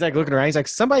 And he's like looking around. He's like,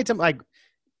 somebody tell me, like,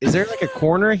 is there like a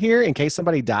corner here in case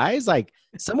somebody dies? Like,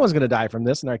 someone's going to die from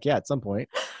this. And like, yeah, at some point.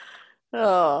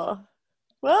 Oh,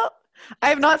 well, I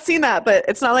have not seen that, but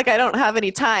it's not like I don't have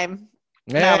any time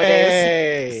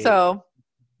nowadays. So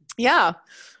yeah,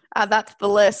 add that to the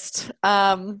list.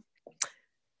 I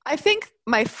think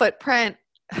my footprint,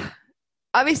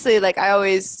 obviously, like I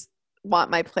always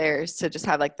want my players to just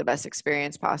have like the best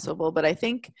experience possible. But I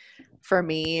think for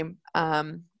me,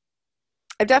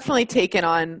 I've definitely taken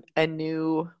on a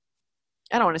new,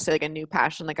 I don't want to say like a new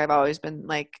passion. Like I've always been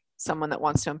like someone that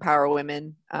wants to empower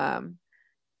women,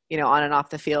 you know, on and off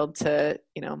the field to,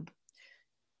 you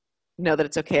know that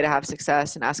it's okay to have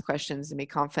success and ask questions and be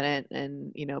confident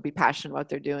and, you know, be passionate about what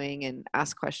they're doing and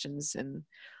ask questions and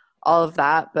all of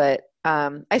that. But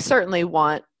I certainly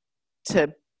want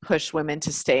to push women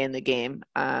to stay in the game.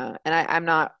 And I'm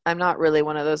not really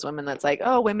one of those women that's like,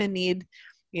 oh, women need,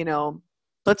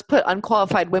 let's put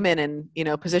unqualified women in,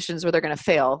 positions where they're going to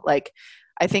fail. Like,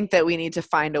 I think that we need to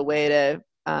find a way to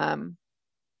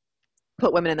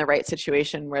put women in the right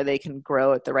situation where they can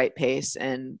grow at the right pace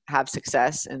and have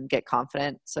success and get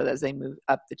confident, so that as they move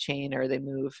up the chain or they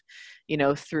move,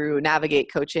 through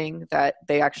navigate coaching, that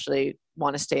they actually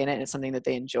want to stay in it and it's something that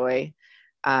they enjoy.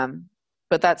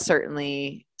 But that's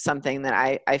certainly something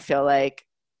that I feel like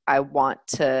I want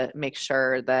to make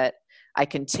sure that I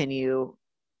continue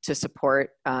to support,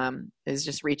 is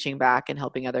just reaching back and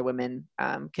helping other women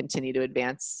continue to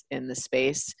advance in the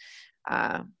space,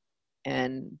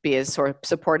 and be as sort of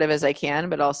supportive as I can,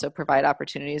 but also provide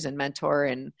opportunities and mentor.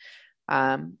 And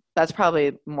that's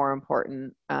probably more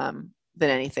important than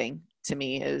anything to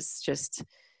me, is just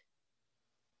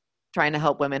trying to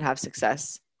help women have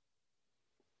success.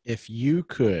 If you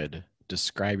could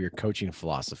describe your coaching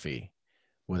philosophy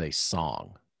with a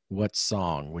song, what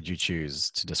song would you choose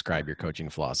to describe your coaching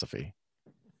philosophy?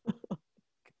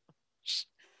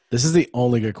 This is the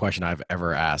only good question I've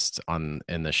ever asked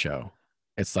in the show.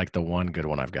 It's like the one good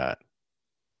one I've got.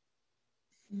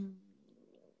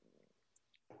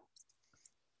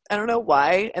 I don't know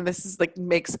why, and this is like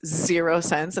makes zero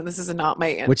sense, and this is not my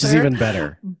answer. Which is even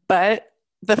better. But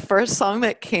the first song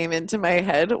that came into my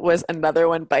head was Another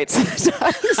One Bites the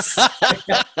Dust.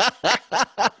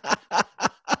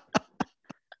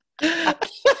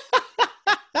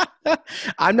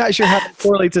 I'm not sure how that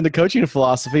correlates into coaching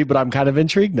philosophy, but I'm kind of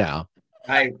intrigued now.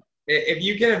 If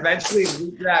you can eventually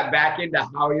loop that back into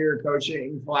how your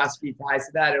coaching philosophy ties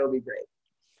to that, it'll be great.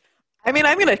 I mean,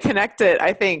 I'm going to connect it.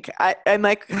 I think I'm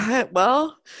like,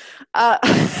 well,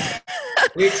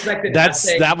 we expect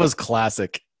that was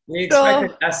classic. We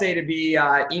expect an essay to be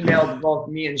emailed to both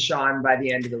me and Sean by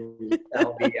the end of the week.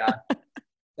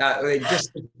 That'll be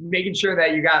just making sure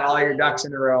that you got all your ducks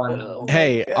in a row.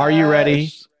 Are you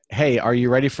ready? Hey, are you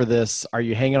ready for this? Are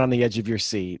you hanging on the edge of your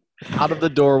seat? Out of the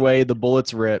doorway, the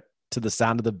bullets rip to the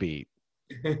sound of the beat.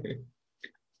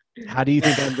 How do you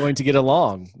think I'm going to get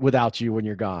along without you when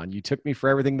you're gone? You took me for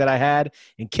everything that I had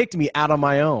and kicked me out on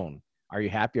my own. Are you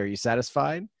happy? Are you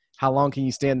satisfied? How long can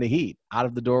you stand the heat? Out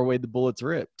of the doorway, the bullets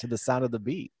rip to the sound of the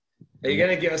beat. Are you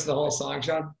going to give us the whole song,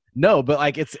 Sean? No, but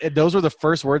like those were the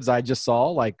first words I just saw,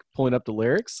 like pulling up the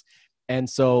lyrics. And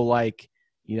so like,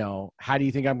 how do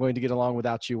you think I'm going to get along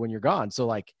without you when you're gone? So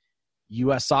like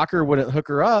U.S. Soccer wouldn't hook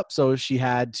her up. So she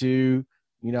had to,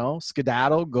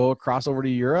 skedaddle, go across over to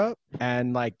Europe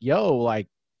and like, look,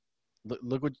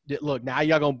 now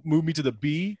y'all going to move me to the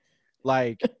B.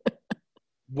 Like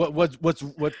I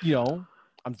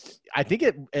think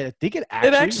it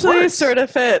actually works. Sort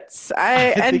of fits.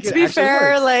 And to be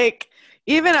fair, works. Like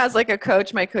even as like a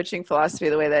coach, my coaching philosophy,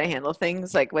 the way that I handle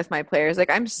things, like with my players, like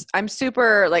I'm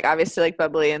super like obviously like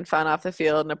bubbly and fun off the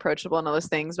field and approachable and all those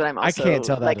things, but I'm also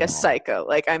like a psycho.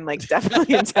 Like I'm like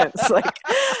definitely intense. Like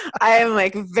I am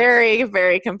like very,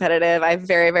 very competitive. I have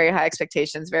very, very high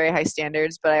expectations, very high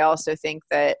standards, but I also think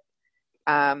that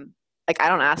like I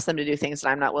don't ask them to do things that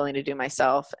I'm not willing to do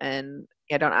myself, and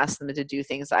I don't ask them to do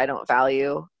things that I don't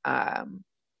value.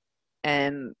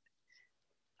 And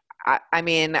I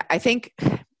mean, I think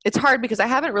it's hard because I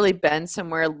haven't really been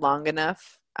somewhere long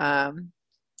enough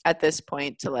at this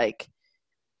point to like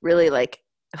really like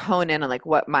hone in on like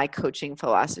what my coaching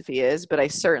philosophy is. But I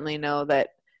certainly know that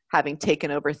having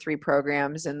taken over 3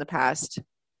 programs in the past,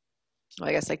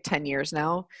 I guess like 10 years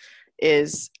now,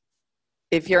 is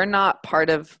if you're not part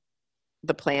of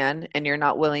the plan and you're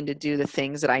not willing to do the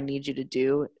things that I need you to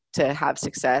do to have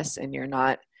success, and you're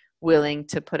not willing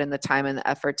to put in the time and the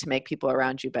effort to make people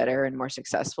around you better and more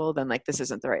successful, then like this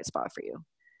isn't the right spot for you.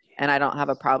 And I don't have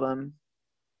a problem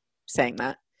saying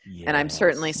that. Yes. And I'm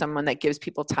certainly someone that gives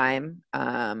people time,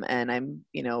 and I'm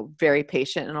very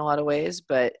patient in a lot of ways,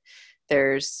 but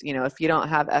there's if you don't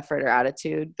have effort or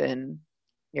attitude, then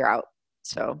you're out.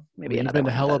 So maybe you've been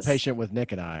hella patient with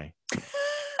Nick and I.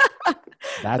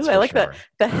 That's I like the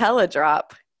hella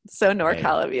drop. So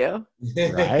NorCal of you.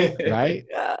 Right.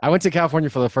 Yeah. I went to California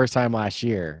for the first time last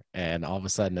year, and all of a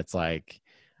sudden it's like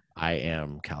I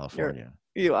am California.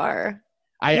 You are.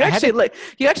 You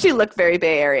actually look very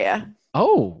Bay Area.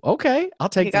 Oh, okay. I'll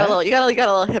take that. You got a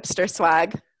little hipster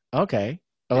swag. Okay.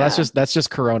 Oh, yeah. That's just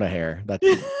Corona hair.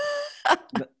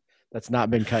 That's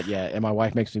not been cut yet, and my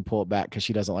wife makes me pull it back because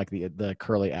she doesn't like the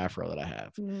curly afro that I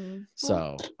have.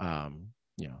 So, I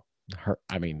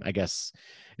guess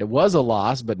it was a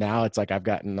loss, but now it's like I've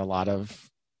gotten a lot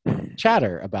of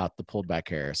chatter about the pulled back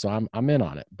hair, so I'm in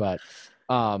on it. But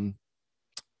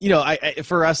you know,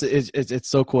 for us, it's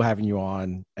so cool having you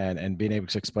on and being able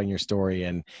to explain your story.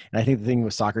 And I think the thing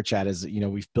with Soccer Chat is, you know,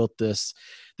 we've built this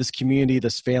community,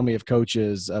 this family of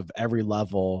coaches of every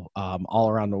level all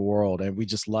around the world. And we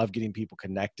just love getting people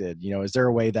connected. You know, is there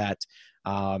a way that,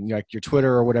 you know, like your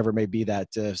Twitter or whatever it may be, that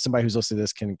somebody who's listening to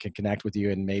this can connect with you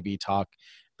and maybe talk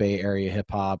Bay Area hip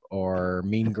hop or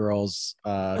Mean Girls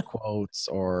quotes,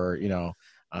 or, you know,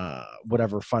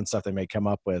 whatever fun stuff they may come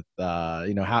up with,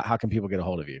 you know, how can people get a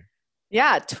hold of you?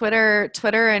 Yeah, Twitter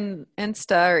and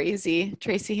Insta are easy.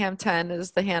 Tracy Ham 10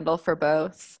 is the handle for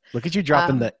both. Look at you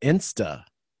dropping the Insta,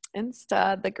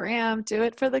 the gram. Do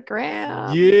it for the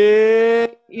gram. yeah.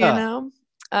 You know,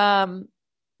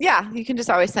 yeah, you can just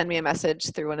always send me a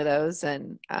message through one of those,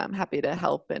 and I'm happy to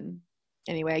help in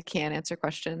any way I can, answer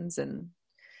questions, and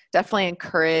definitely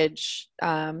encourage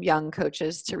young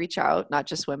coaches to reach out, not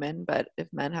just women, but if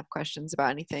men have questions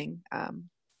about anything,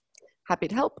 happy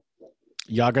to help.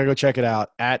 Y'all gotta go check it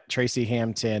out at Tracy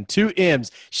Ham 10. 2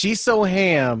 M's. She's so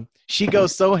ham. She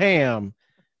goes so ham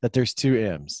that there's 2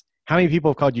 M's. How many people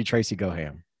have called you Tracy Go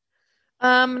Ham?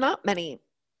 Not many.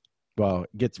 Well,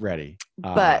 get ready.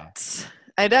 But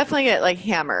I definitely get like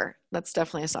Hammer. That's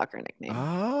definitely a soccer nickname.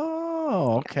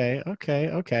 Oh, okay.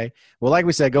 Well, like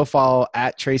we said, go follow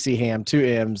at Tracy Ham 2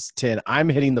 M's 10. I'm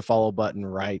hitting the follow button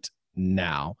right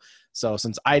now. So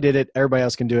since I did it, everybody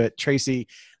else can do it. Tracy,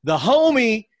 the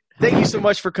homie, thank you so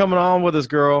much for coming on with us,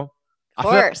 girl. Of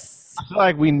course. I feel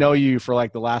like we know you for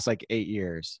like the last 8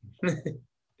 years.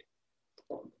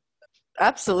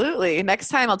 Absolutely. Next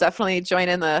time I'll definitely join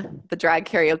in the drag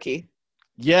karaoke.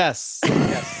 Yes.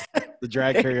 The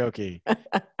drag karaoke.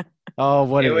 Oh,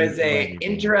 what it was a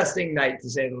interesting night, to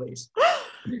say the least.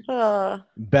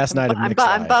 Best night of Nick's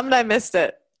life. I'm bummed I missed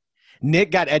it.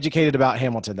 Nick got educated about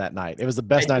Hamilton that night. It was the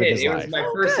best night of his life. It was my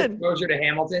first exposure to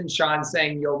Hamilton. Sean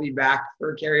saying you'll be back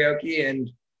for karaoke, and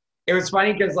it was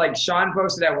funny because like Sean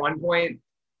posted at one point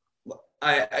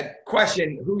a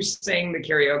question: who sang the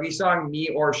karaoke song, me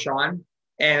or Sean?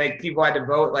 And like people had to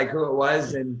vote like who it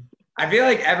was, and I feel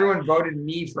like everyone voted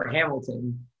me for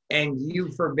Hamilton and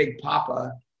you for Big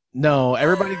Papa. No,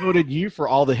 everybody voted you for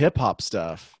all the hip hop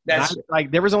stuff. That's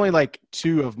like there was only like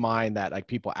 2 of mine that like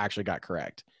people actually got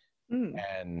correct.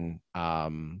 Mm.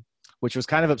 And which was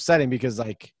kind of upsetting because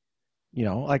like, you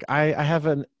know, like I have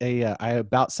I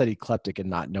about said eclectic and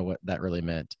not know what that really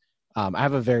meant. I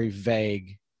have a very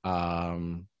vague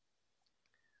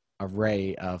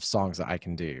array of songs that I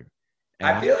can do. And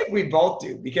I feel like we both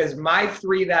do because my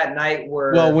 3 that night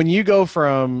were, well, when you go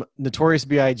from Notorious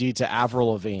B.I.G. to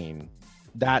Avril Lavigne,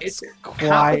 that's quite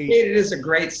complicated. Is a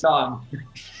great song.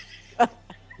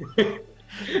 We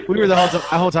were the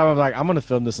whole time. I'm like, I'm gonna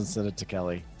film this and send it to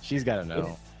Kelly. She's got to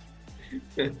know.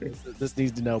 This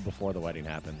needs to know before the wedding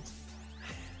happens.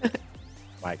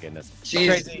 My goodness,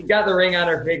 she's got the ring on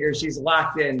her finger. She's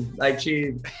locked in. Like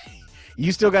she.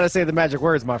 You still got to say the magic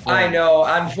words, my friend. I know.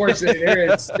 Unfortunately,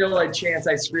 there is still a chance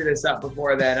I screw this up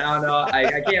before then. I don't know.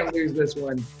 I can't lose this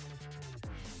one.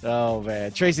 Oh,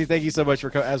 man. Tracy, thank you so much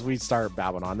for as we start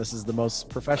babbling on. This is the most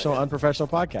professional, unprofessional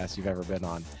podcast you've ever been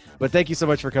on. But thank you so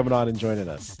much for coming on and joining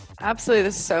us. Absolutely.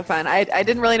 This is so fun. I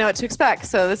didn't really know what to expect,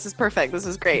 so this is perfect. This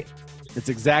is great. It's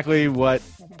exactly what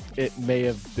it may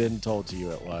have been told to you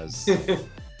it was.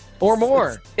 Or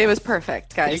more. It was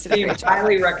perfect, guys. It's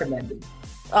highly recommended.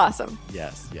 Awesome.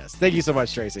 Yes. Thank you so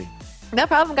much, Tracy. No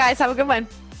problem, guys. Have a good one.